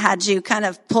 and it had you kind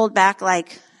of pulled back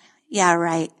like, yeah,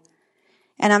 right.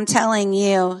 And I'm telling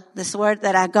you, this word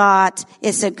that I got,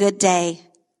 it's a good day.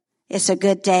 It's a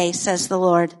good day, says the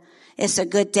Lord. It's a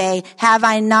good day. Have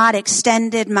I not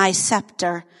extended my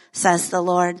scepter, says the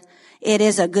Lord. It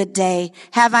is a good day.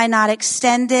 Have I not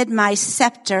extended my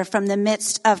scepter from the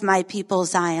midst of my people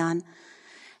Zion?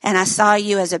 And I saw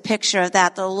you as a picture of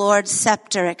that. The Lord's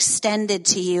scepter extended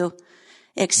to you.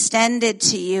 Extended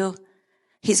to you.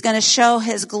 He's going to show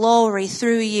his glory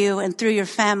through you and through your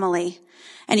family.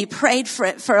 And you prayed for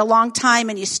it for a long time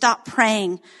and you stopped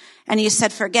praying and you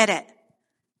said, forget it.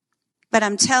 But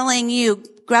I'm telling you,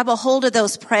 grab a hold of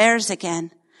those prayers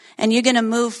again and you're going to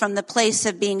move from the place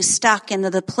of being stuck into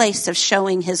the place of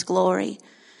showing his glory.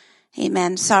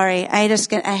 Amen. Sorry.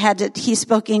 He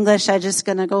spoke English. I'm just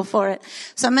going to go for it.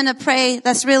 So I'm going to pray.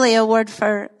 That's really a word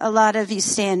for a lot of you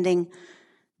standing.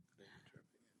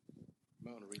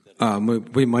 Мы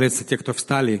будем молиться те, кто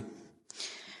встали,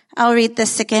 I'll read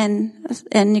this again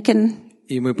and you can.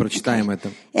 и мы прочитаем это.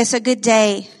 It's a good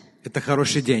day. Это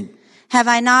хороший день. Have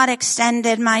I not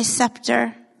extended my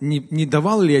scepter? Не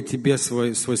давал ли я тебе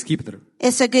свой скипетр?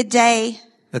 It's a good day.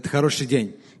 Это хороший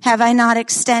день. Have I not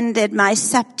extended my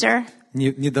scepter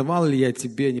Не давал ли я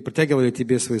тебе, не протягивал ли я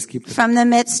тебе свой скипетр? from the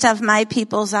midst of my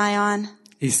people Zion?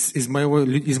 Из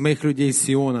моих людей из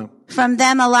Сиона, From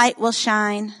them a light will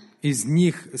shine, из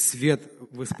них свет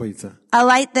выспоится. a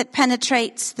light that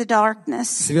penetrates the darkness.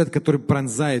 Свет, который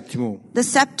пронзает тьму. The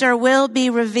scepter will be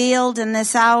revealed in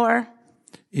this hour,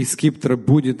 И скипетр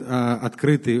будет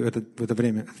открытый в это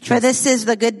время. for this is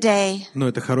the good day. Но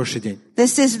это хороший день.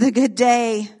 This is the good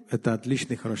day. Это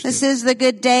отличный, хороший This день. is the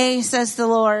good day, says the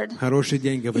Lord. Хороший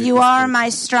день, говорит You are Господь. my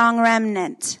strong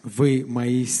remnant. Вы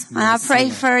мои And I pray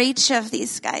силы. for each of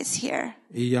these guys here.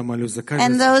 И я молюсь за каждого.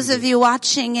 And those of you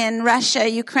watching in Russia,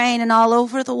 Ukraine, and all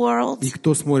over the world. И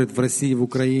кто смотрит в России, в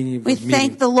Украине, в We мире,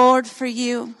 thank the Lord for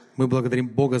you. мы благодарим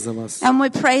Бога за вас. And we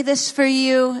pray this for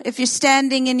you if you're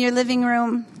standing in your living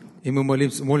room. И мы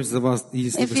молимся за вас,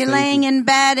 если If вы you're laying стоите. in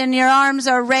bed and your arms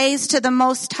are raised to the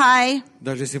Most High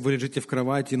Даже если вы лежите в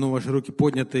кровати, но ваши руки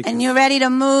подняты, and you're ready to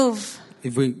move и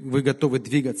вы готовы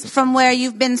двигаться. from where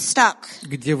you've been stuck.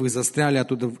 Где вы застряли,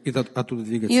 оттуда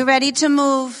двигаться. You're ready to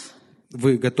move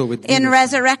Вы готовы in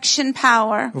двигаться resurrection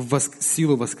power. в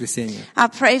силу воскресения. I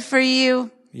pray for you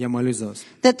Я молюсь за вас.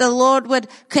 that the Lord would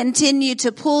continue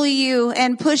to pull you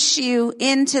and push you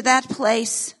into that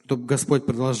place Чтобы Господь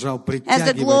продолжал as the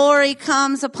притягивать, glory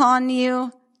comes upon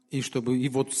you и чтобы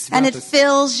Его and it святость,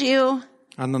 fills you.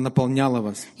 она наполняла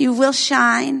вас, You will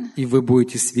shine. и вы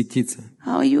будете светиться.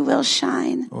 Oh, you will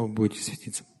shine. О, будете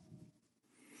светиться.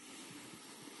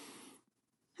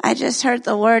 I just heard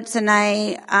the words, and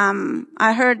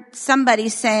I heard somebody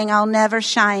saying, "I'll never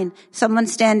shine." Someone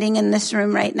standing in this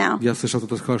room right now. Я слышал,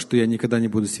 кто-то сказал, что я никогда не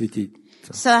буду светить.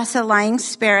 So that's a lying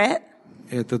spirit.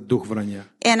 Это дух вранья.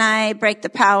 And I break the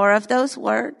power of those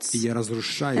words. И я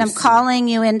разрушаю And I'm calling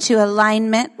you into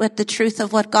alignment with the truth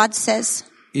of what God says.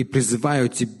 и призываю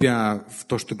тебя в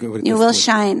то, что говорит You will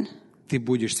Господь. shine. Ты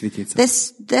будешь светиться.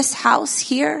 This house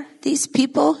here, these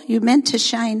people, you're meant to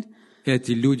shine.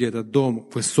 Эти люди, этот дом,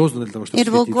 вы созданы для того, чтобы It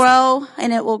will светиться. grow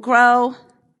and it will grow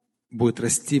Будет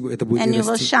расти, это будет and you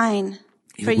will расти. shine.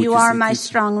 И For вы you будете are my светиться.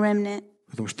 strong remnant.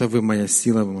 Потому что вы моя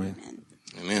сила, вы моя.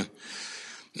 Amen.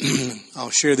 I'll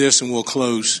share this and we'll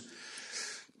close.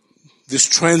 This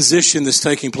transition that's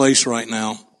taking place right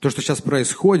now, То, что сейчас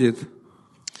происходит,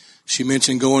 she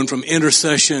mentioned going from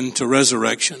intercession to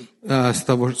resurrection.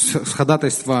 с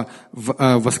ходатайства в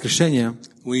воскрешение,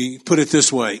 We put it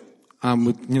this way.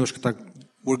 мы немножко так,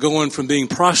 We're going from being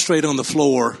prostrate on the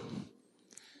floor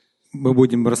мы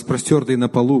будем распростерты на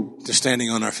полу to standing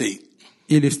on our feet.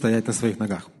 или стоять на своих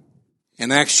ногах.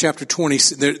 In Acts chapter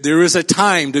 20, there is a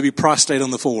time to be prostrate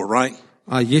on the floor, right?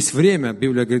 Есть время,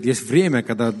 Библия говорит, есть время,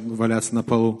 когда валяться на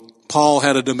полу. Paul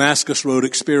had a Damascus Road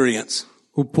experience.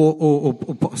 У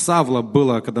Савла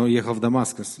было, когда он ехал в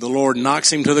Дамаскус. The Lord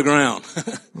knocks him to the ground.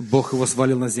 Бог его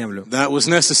свалил на землю. That was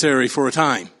necessary for a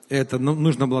time. Это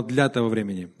нужно было для того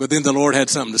времени. But then the Lord had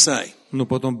something to say. Но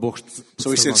потом Бог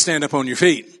So he said, сказал, stand up on your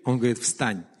feet. он говорит,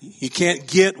 встань. You can't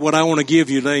get what I want to give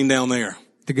you laying down there.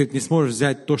 Ты, говорит, не сможешь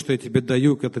взять то, что я тебе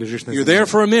даю, когда ты лежишь на You're there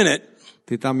земле. for a minute,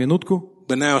 Ты там минутку,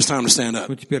 but now it's time to stand up.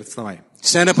 ну теперь вставай.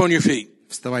 Stand up on your feet.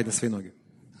 Вставай на свои ноги.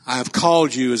 I have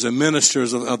called you as a minister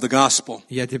of the gospel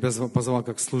Я тебя позвал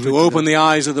как to open служителя, the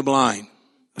eyes of the blind,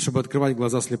 чтобы открывать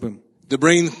глаза слепым, to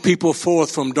bring people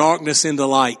forth from darkness into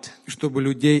light, чтобы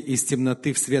людей из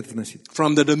темноты в свет вносить,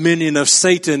 from the dominion of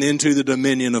Satan into the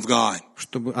dominion of God.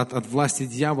 чтобы от власти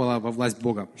дьявола во власть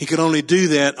Бога. He could only do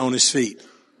that on his feet.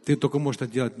 Ты только можешь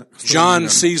это делать. John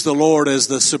sees the Lord as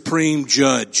the supreme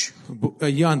judge.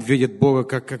 Иоанн видит Бога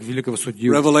как великого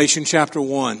судью. Revelation chapter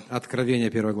 1. Откровение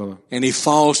 1 глава. And he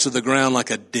falls to the ground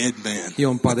like a dead man. И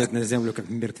он падает на землю как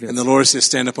мертвец. And the Lord says,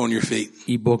 stand up on your feet.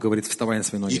 И Бог говорит, вставай на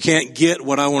свои You ноги. can't get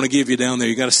what I want to give you down there.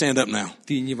 You got to stand up now.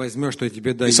 Ты не возьмешь, что я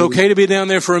тебе даю. It's okay to be down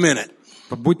there for a minute,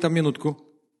 Побудь там минутку,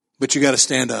 but you got to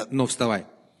stand up. но вставай.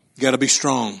 You got to be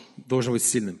strong. Должен быть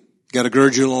сильным. You got to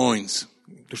gird your loins.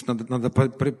 Потому что надо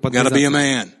You got to be a подвязаться.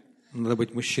 man. Надо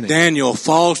быть мужчиной. Daniel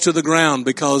falls to the ground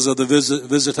because of the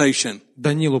visitation.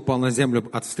 Даниил упал на землю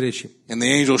от встречи. And the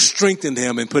angel strengthened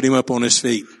him and put him up on his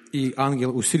feet. И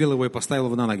ангел усилил его и поставил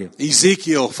его на ноги.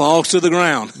 Ezekiel falls to the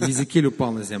ground. Иезекииль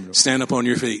упал на землю. Stand up on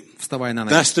your feet. Вставай на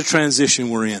ноги. That's the transition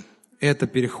we're in. Это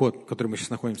переход, в котором мы сейчас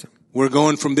находимся. We're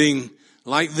going from being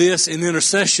like this in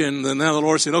intercession, and now the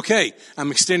Lord said, okay,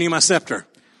 I'm extending my scepter.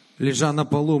 Лежа на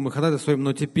полу, мы ходатайствуем,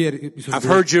 но теперь Иисус I've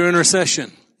говорит, heard your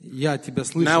intercession. я тебя Now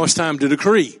слышу, it's time to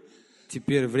decree.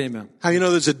 теперь время. How you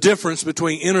know there's a difference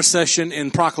between intercession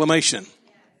and proclamation?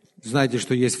 Знаете,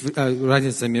 что есть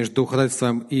разница между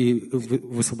ходатайством и And I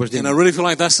высвобождением. really feel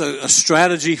like that's a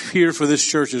strategy here for this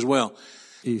church as well.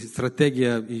 И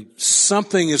стратегия, и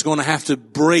Something is going to have to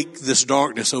break this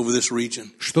darkness over this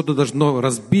region. что-то должно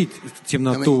разбить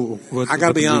темноту в I этом got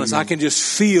to be honest, I регионе. can just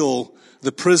feel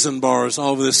the prison bars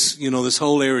all over this, this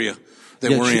whole area that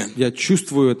we're in. Я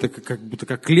чувствую это как будто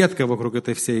как клетка вокруг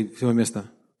всего места.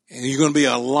 And you're going to be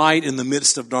a light in the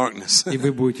midst of darkness. И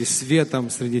вы будете светом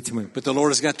среди тьмы. But the Lord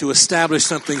has got to establish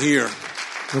something here.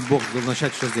 Но Бог должен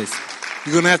начать что здесь.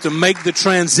 You're going to have to make the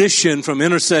transition from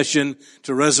intercession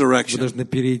to Вы resurrection. должны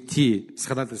перейти с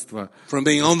ходатайства From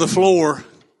being on the floor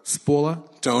с пола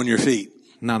to on your feet.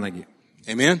 на ноги.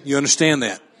 Amen? You understand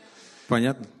that?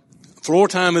 Понятно? Floor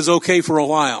time is okay for a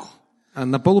while. А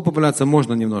на полу поваляться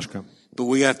можно немножко. But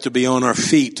we have to be on our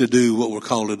feet to do what we're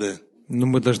called to do. Но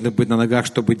мы должны быть на ногах,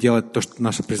 чтобы делать то, что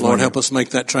наше Lord, призвание. help us make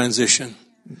that transition.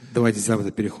 Давайте сделаем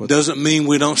этот переход. Doesn't mean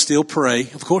we don't still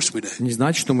pray. Of course we do. Не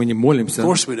значит, что мы не молимся. Of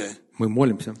course we do. Мы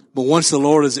молимся. But once the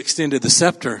Lord has extended the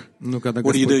scepter, Но когда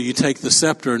what do? Господь, You take the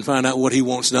scepter and find out what He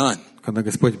wants done. когда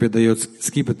Господь тебе дает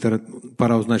скипетр,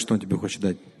 пора узнать, что Он тебе хочет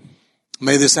дать.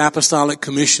 May this apostolic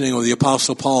commissioning of the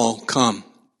Apostle Paul come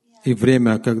И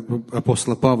время, как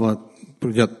апостола Павла,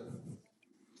 придет,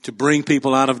 to bring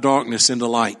people out of darkness into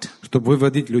light, чтобы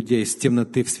выводить людей из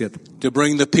темноты в свет. to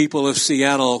bring the people of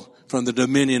Seattle from the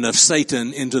dominion of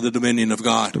Satan into the dominion of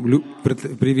God.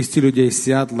 Чтобы привести людей из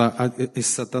Сиатла, из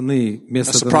сатаны, That's the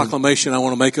место proclamation I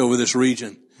want to make over this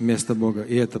region. Бога.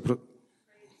 И это,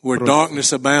 Where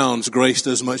darkness abounds, grace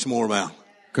does much more abound.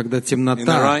 когда Isn't that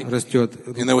темнота right? растет.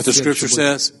 Isn't that what the свет Scripture еще больше.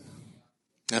 says?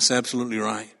 That's absolutely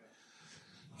right.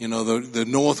 You know, the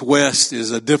Northwest is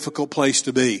a difficult place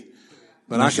to be.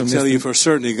 But I can tell you for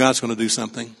certainty God's going to do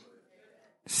something.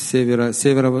 Север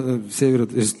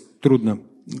трудно.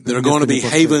 There are going to be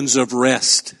havens of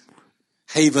rest.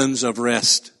 Havens of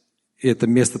rest. И это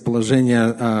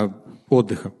местоположение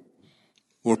отдыха.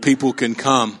 Where people can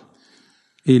come.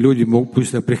 И люди могут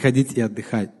приходить и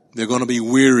отдыхать. They're going to be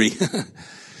weary.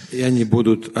 И они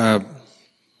будут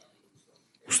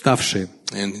уставшие.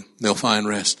 And they'll find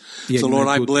rest. So Lord,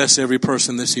 I bless every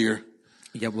person this year.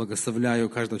 Я благословляю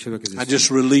каждого человека здесь. I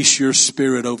just release your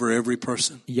spirit over every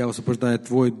person. Я высвобождаю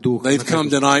твой дух. They've come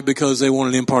tonight because they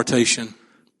want an impartation.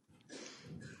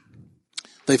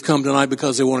 They've come tonight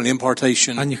because they want an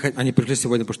impartation. Они пришли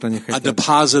сегодня, потому что они A хотят,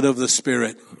 deposit of the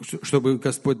Spirit. чтобы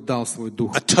Господь дал свой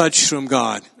дух. A touch from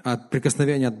God.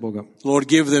 Прикосновение от Бога. Lord,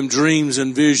 give them dreams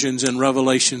and visions and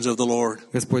revelations of the Lord.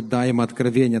 Господь, дай им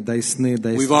откровения, дай сны,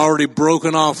 дай We've already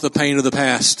broken off the pain of the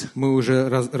past. Мы уже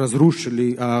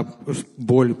разрушили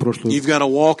боль прошлую. You've got to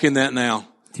walk in that now.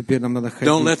 Теперь нам надо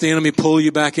Don't let ходить. the enemy pull you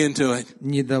back into it.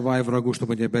 Не давай врагу,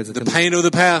 чтобы они опять The затянули. pain of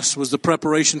the past was the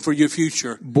preparation for your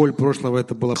future. Боль прошлого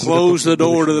это было. Close the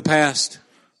door to the past.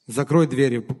 Закрой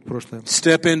двери в прошлое.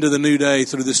 Step into the new day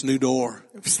through this new door.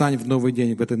 Встань в новый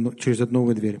день через эту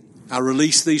новую дверь. I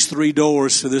release these 3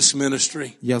 doors to this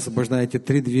ministry. Я освобождаю эти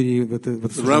 3 двери в это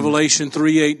The Revelation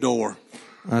 3:8 door.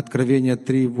 Откровение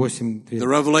 3:8 The дверь.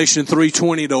 Revelation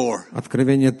 3:20 door.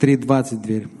 Откровение 3:20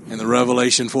 дверь. And the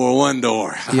Revelation 4:1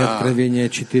 door. И Откровение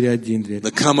 4:1 дверь. The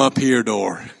come up here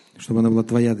door. Чтобы она была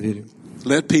твоя дверь.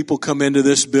 Let people come into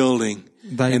this building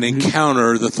and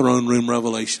encounter the throne room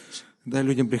revelations. Дай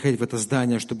людям приходить в это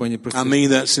здание, чтобы они I просто... mean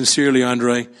that sincerely,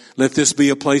 Andre. Let this be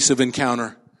a place of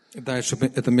encounter. Дай, чтобы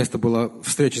это место было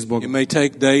встречи с It Богом. may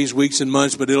take days, weeks, and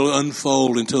months, but it'll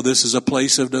unfold until this is a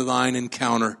place of divine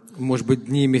encounter. Может быть,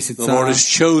 дни, The месяца, Lord has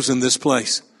chosen this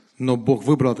place но Бог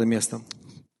выбрал это место,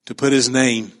 to put His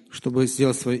name. чтобы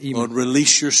сделать свое имя. Lord,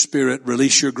 release your spirit,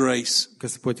 release your grace,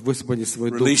 Господь, высвободи свой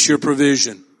дух, release your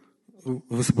provision.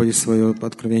 высвободи свое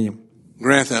откровение.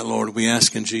 Grant that, Lord, we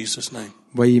ask in Jesus' name.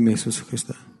 Во имя Иисуса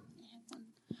Христа.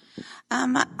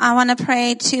 I want to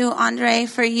pray too, Andre,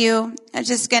 for you. I'm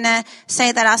just going to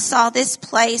say that I saw this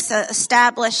place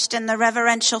established in the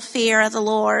reverential fear of the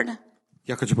Lord.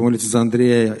 Я хочу помолиться за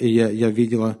Андрея, и я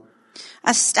видела,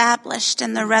 Established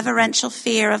in the reverential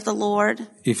fear of the Lord.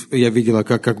 и я видела,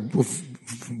 как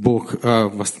Бог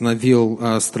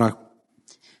восстановил страх.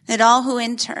 That all who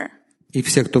enter И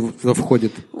все, кто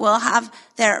входит, will have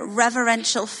their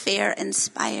reverential fear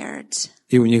inspired.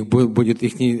 и у них будет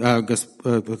их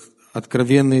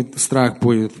откровенный страх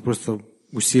будет просто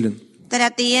усилен. That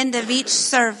at the end of each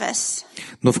service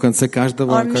Но в конце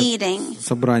каждого or meeting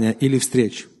собрания или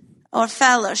встреч, or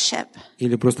fellowship,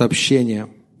 или просто общения,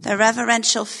 the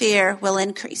reverential fear will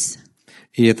increase.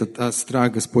 и этот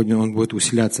страх Господний, он будет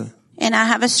усиляться. And I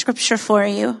have a scripture for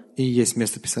you. И есть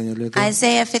место Писания для этого.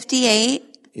 Isaiah 58,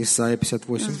 Исайя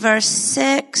 58, verse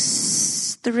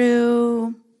 6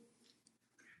 through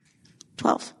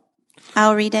 12.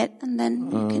 I'll read it and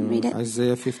then you can read it.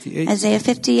 Isaiah 58. Isaiah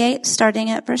 58, starting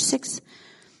at verse 6.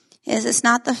 It's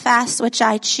not the fast which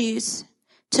I choose,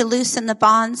 to loosen the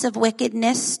bonds of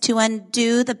wickedness, to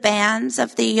undo the bands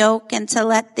of the yoke, and to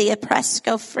let the oppressed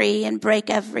go free and break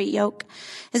every yoke.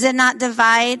 Is it not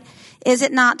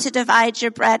to divide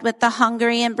your bread with the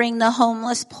hungry and bring the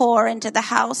homeless poor into the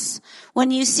house?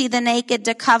 When you see the naked,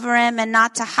 to cover him and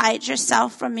not to hide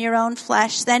yourself from your own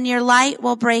flesh, then your light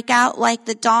will break out like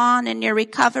the dawn and your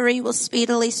recovery will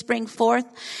speedily spring forth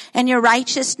and your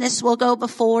righteousness will go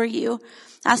before you.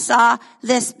 I saw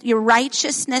this, your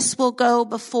righteousness will go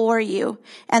before you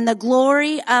and the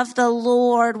glory of the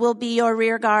Lord will be your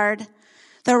rear guard.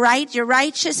 Your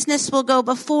righteousness will go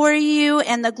before you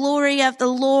and the glory of the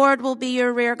Lord will be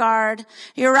your rear guard.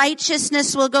 Your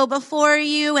righteousness will go before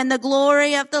you and the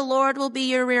glory of the Lord will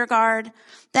be your rear guard.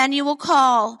 Then you will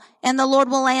call and the Lord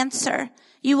will answer.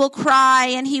 You will cry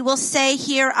and he will say,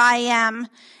 here I am.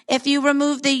 If you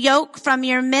remove the yoke from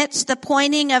your midst, the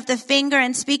pointing of the finger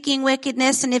and speaking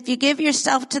wickedness, and if you give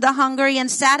yourself to the hungry and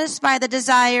satisfy the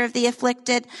desire of the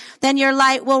afflicted, then your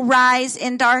light will rise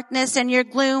in darkness and your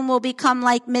gloom will become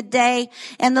like midday,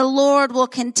 and the Lord will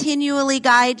continually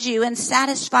guide you and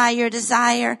satisfy your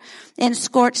desire in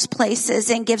scorched places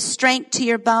and give strength to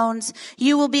your bones.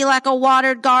 You will be like a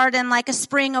watered garden, like a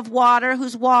spring of water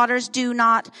whose waters do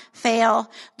not fail.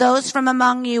 Those from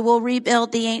among you will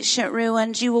rebuild the ancient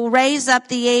ruins. You will raise up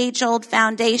the age-old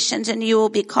foundations, and you will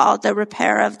be called the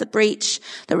repairer of the breach,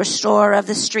 the restorer of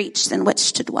the streets in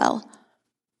which to dwell.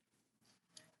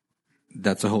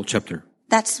 That's a whole chapter.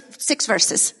 That's 6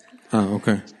 verses.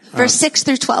 Okay. Verse 6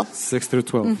 through 12. 6 through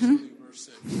 12.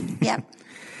 Yep.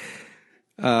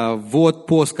 Вот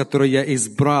пост, который я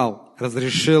избрал,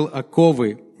 разрешил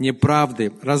оковы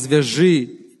неправды,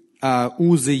 развяжи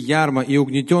узы ярма и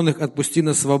угнетенных отпусти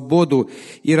на свободу,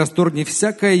 и расторгни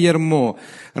всякое ярмо,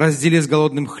 раздели с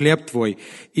голодным хлеб твой,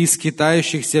 и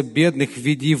скитающихся бедных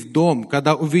веди в дом,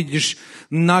 когда увидишь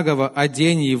нагого,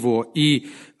 одень его,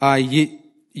 и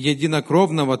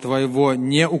единокровного твоего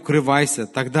не укрывайся,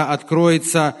 тогда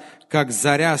откроется, как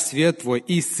заря, свет твой,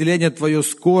 и исцеление твое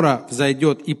скоро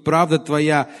взойдет, и правда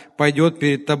твоя пойдет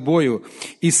перед тобою,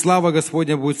 и слава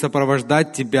Господня будет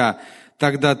сопровождать тебя,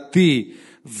 тогда ты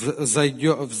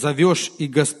взовешь, и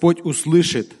Господь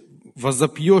услышит,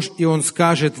 возопьешь, и Он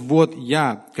скажет, вот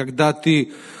я, когда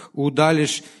ты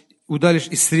удалишь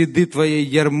из среды твоей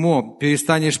ярмо,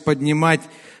 перестанешь поднимать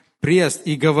прест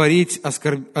и говорить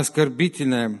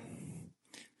оскорбительное,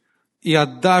 и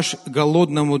отдашь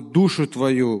голодному душу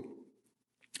твою,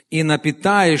 и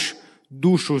напитаешь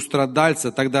душу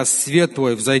страдальца, тогда свет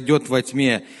твой взойдет во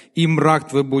тьме, и мрак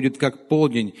твой будет как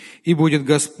полдень, и будет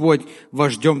Господь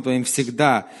вождем твоим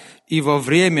всегда, и во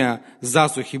время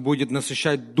засухи будет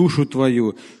насыщать душу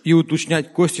твою, и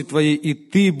уточнять кости твои, и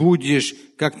ты будешь,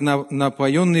 как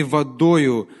напоенный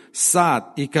водою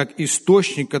сад, и как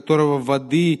источник, которого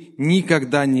воды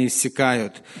никогда не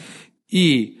иссякают.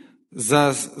 И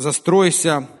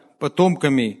застройся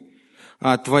потомками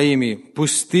твоими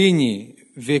пустыни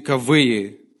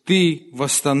вековые, ты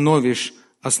восстановишь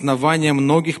основания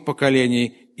многих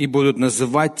поколений, и будут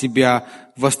называть тебя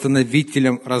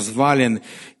восстановителем развалин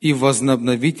и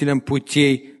возобновителем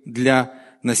путей для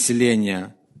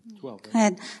населения.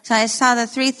 Good. So I saw the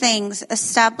three things: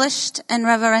 established in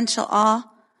reverential awe,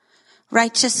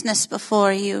 righteousness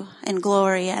before you, and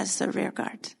glory as the rear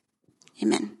guard.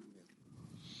 Amen.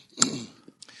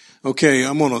 Okay,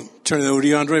 I'm going to turn it over to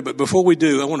you, Andre, but before we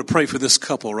do, I want to pray for this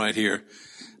couple right here.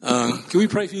 Can we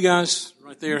pray for you guys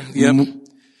right there?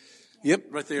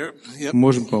 Yep, right there. Yep.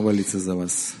 Можем помолиться за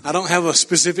вас. I don't have a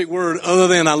specific word other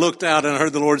than I looked out and I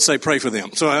heard the Lord say, pray for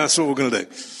them. So that's what we're going to do.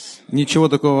 Ничего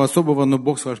такого особого, но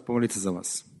Бог скажет помолиться за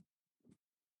вас.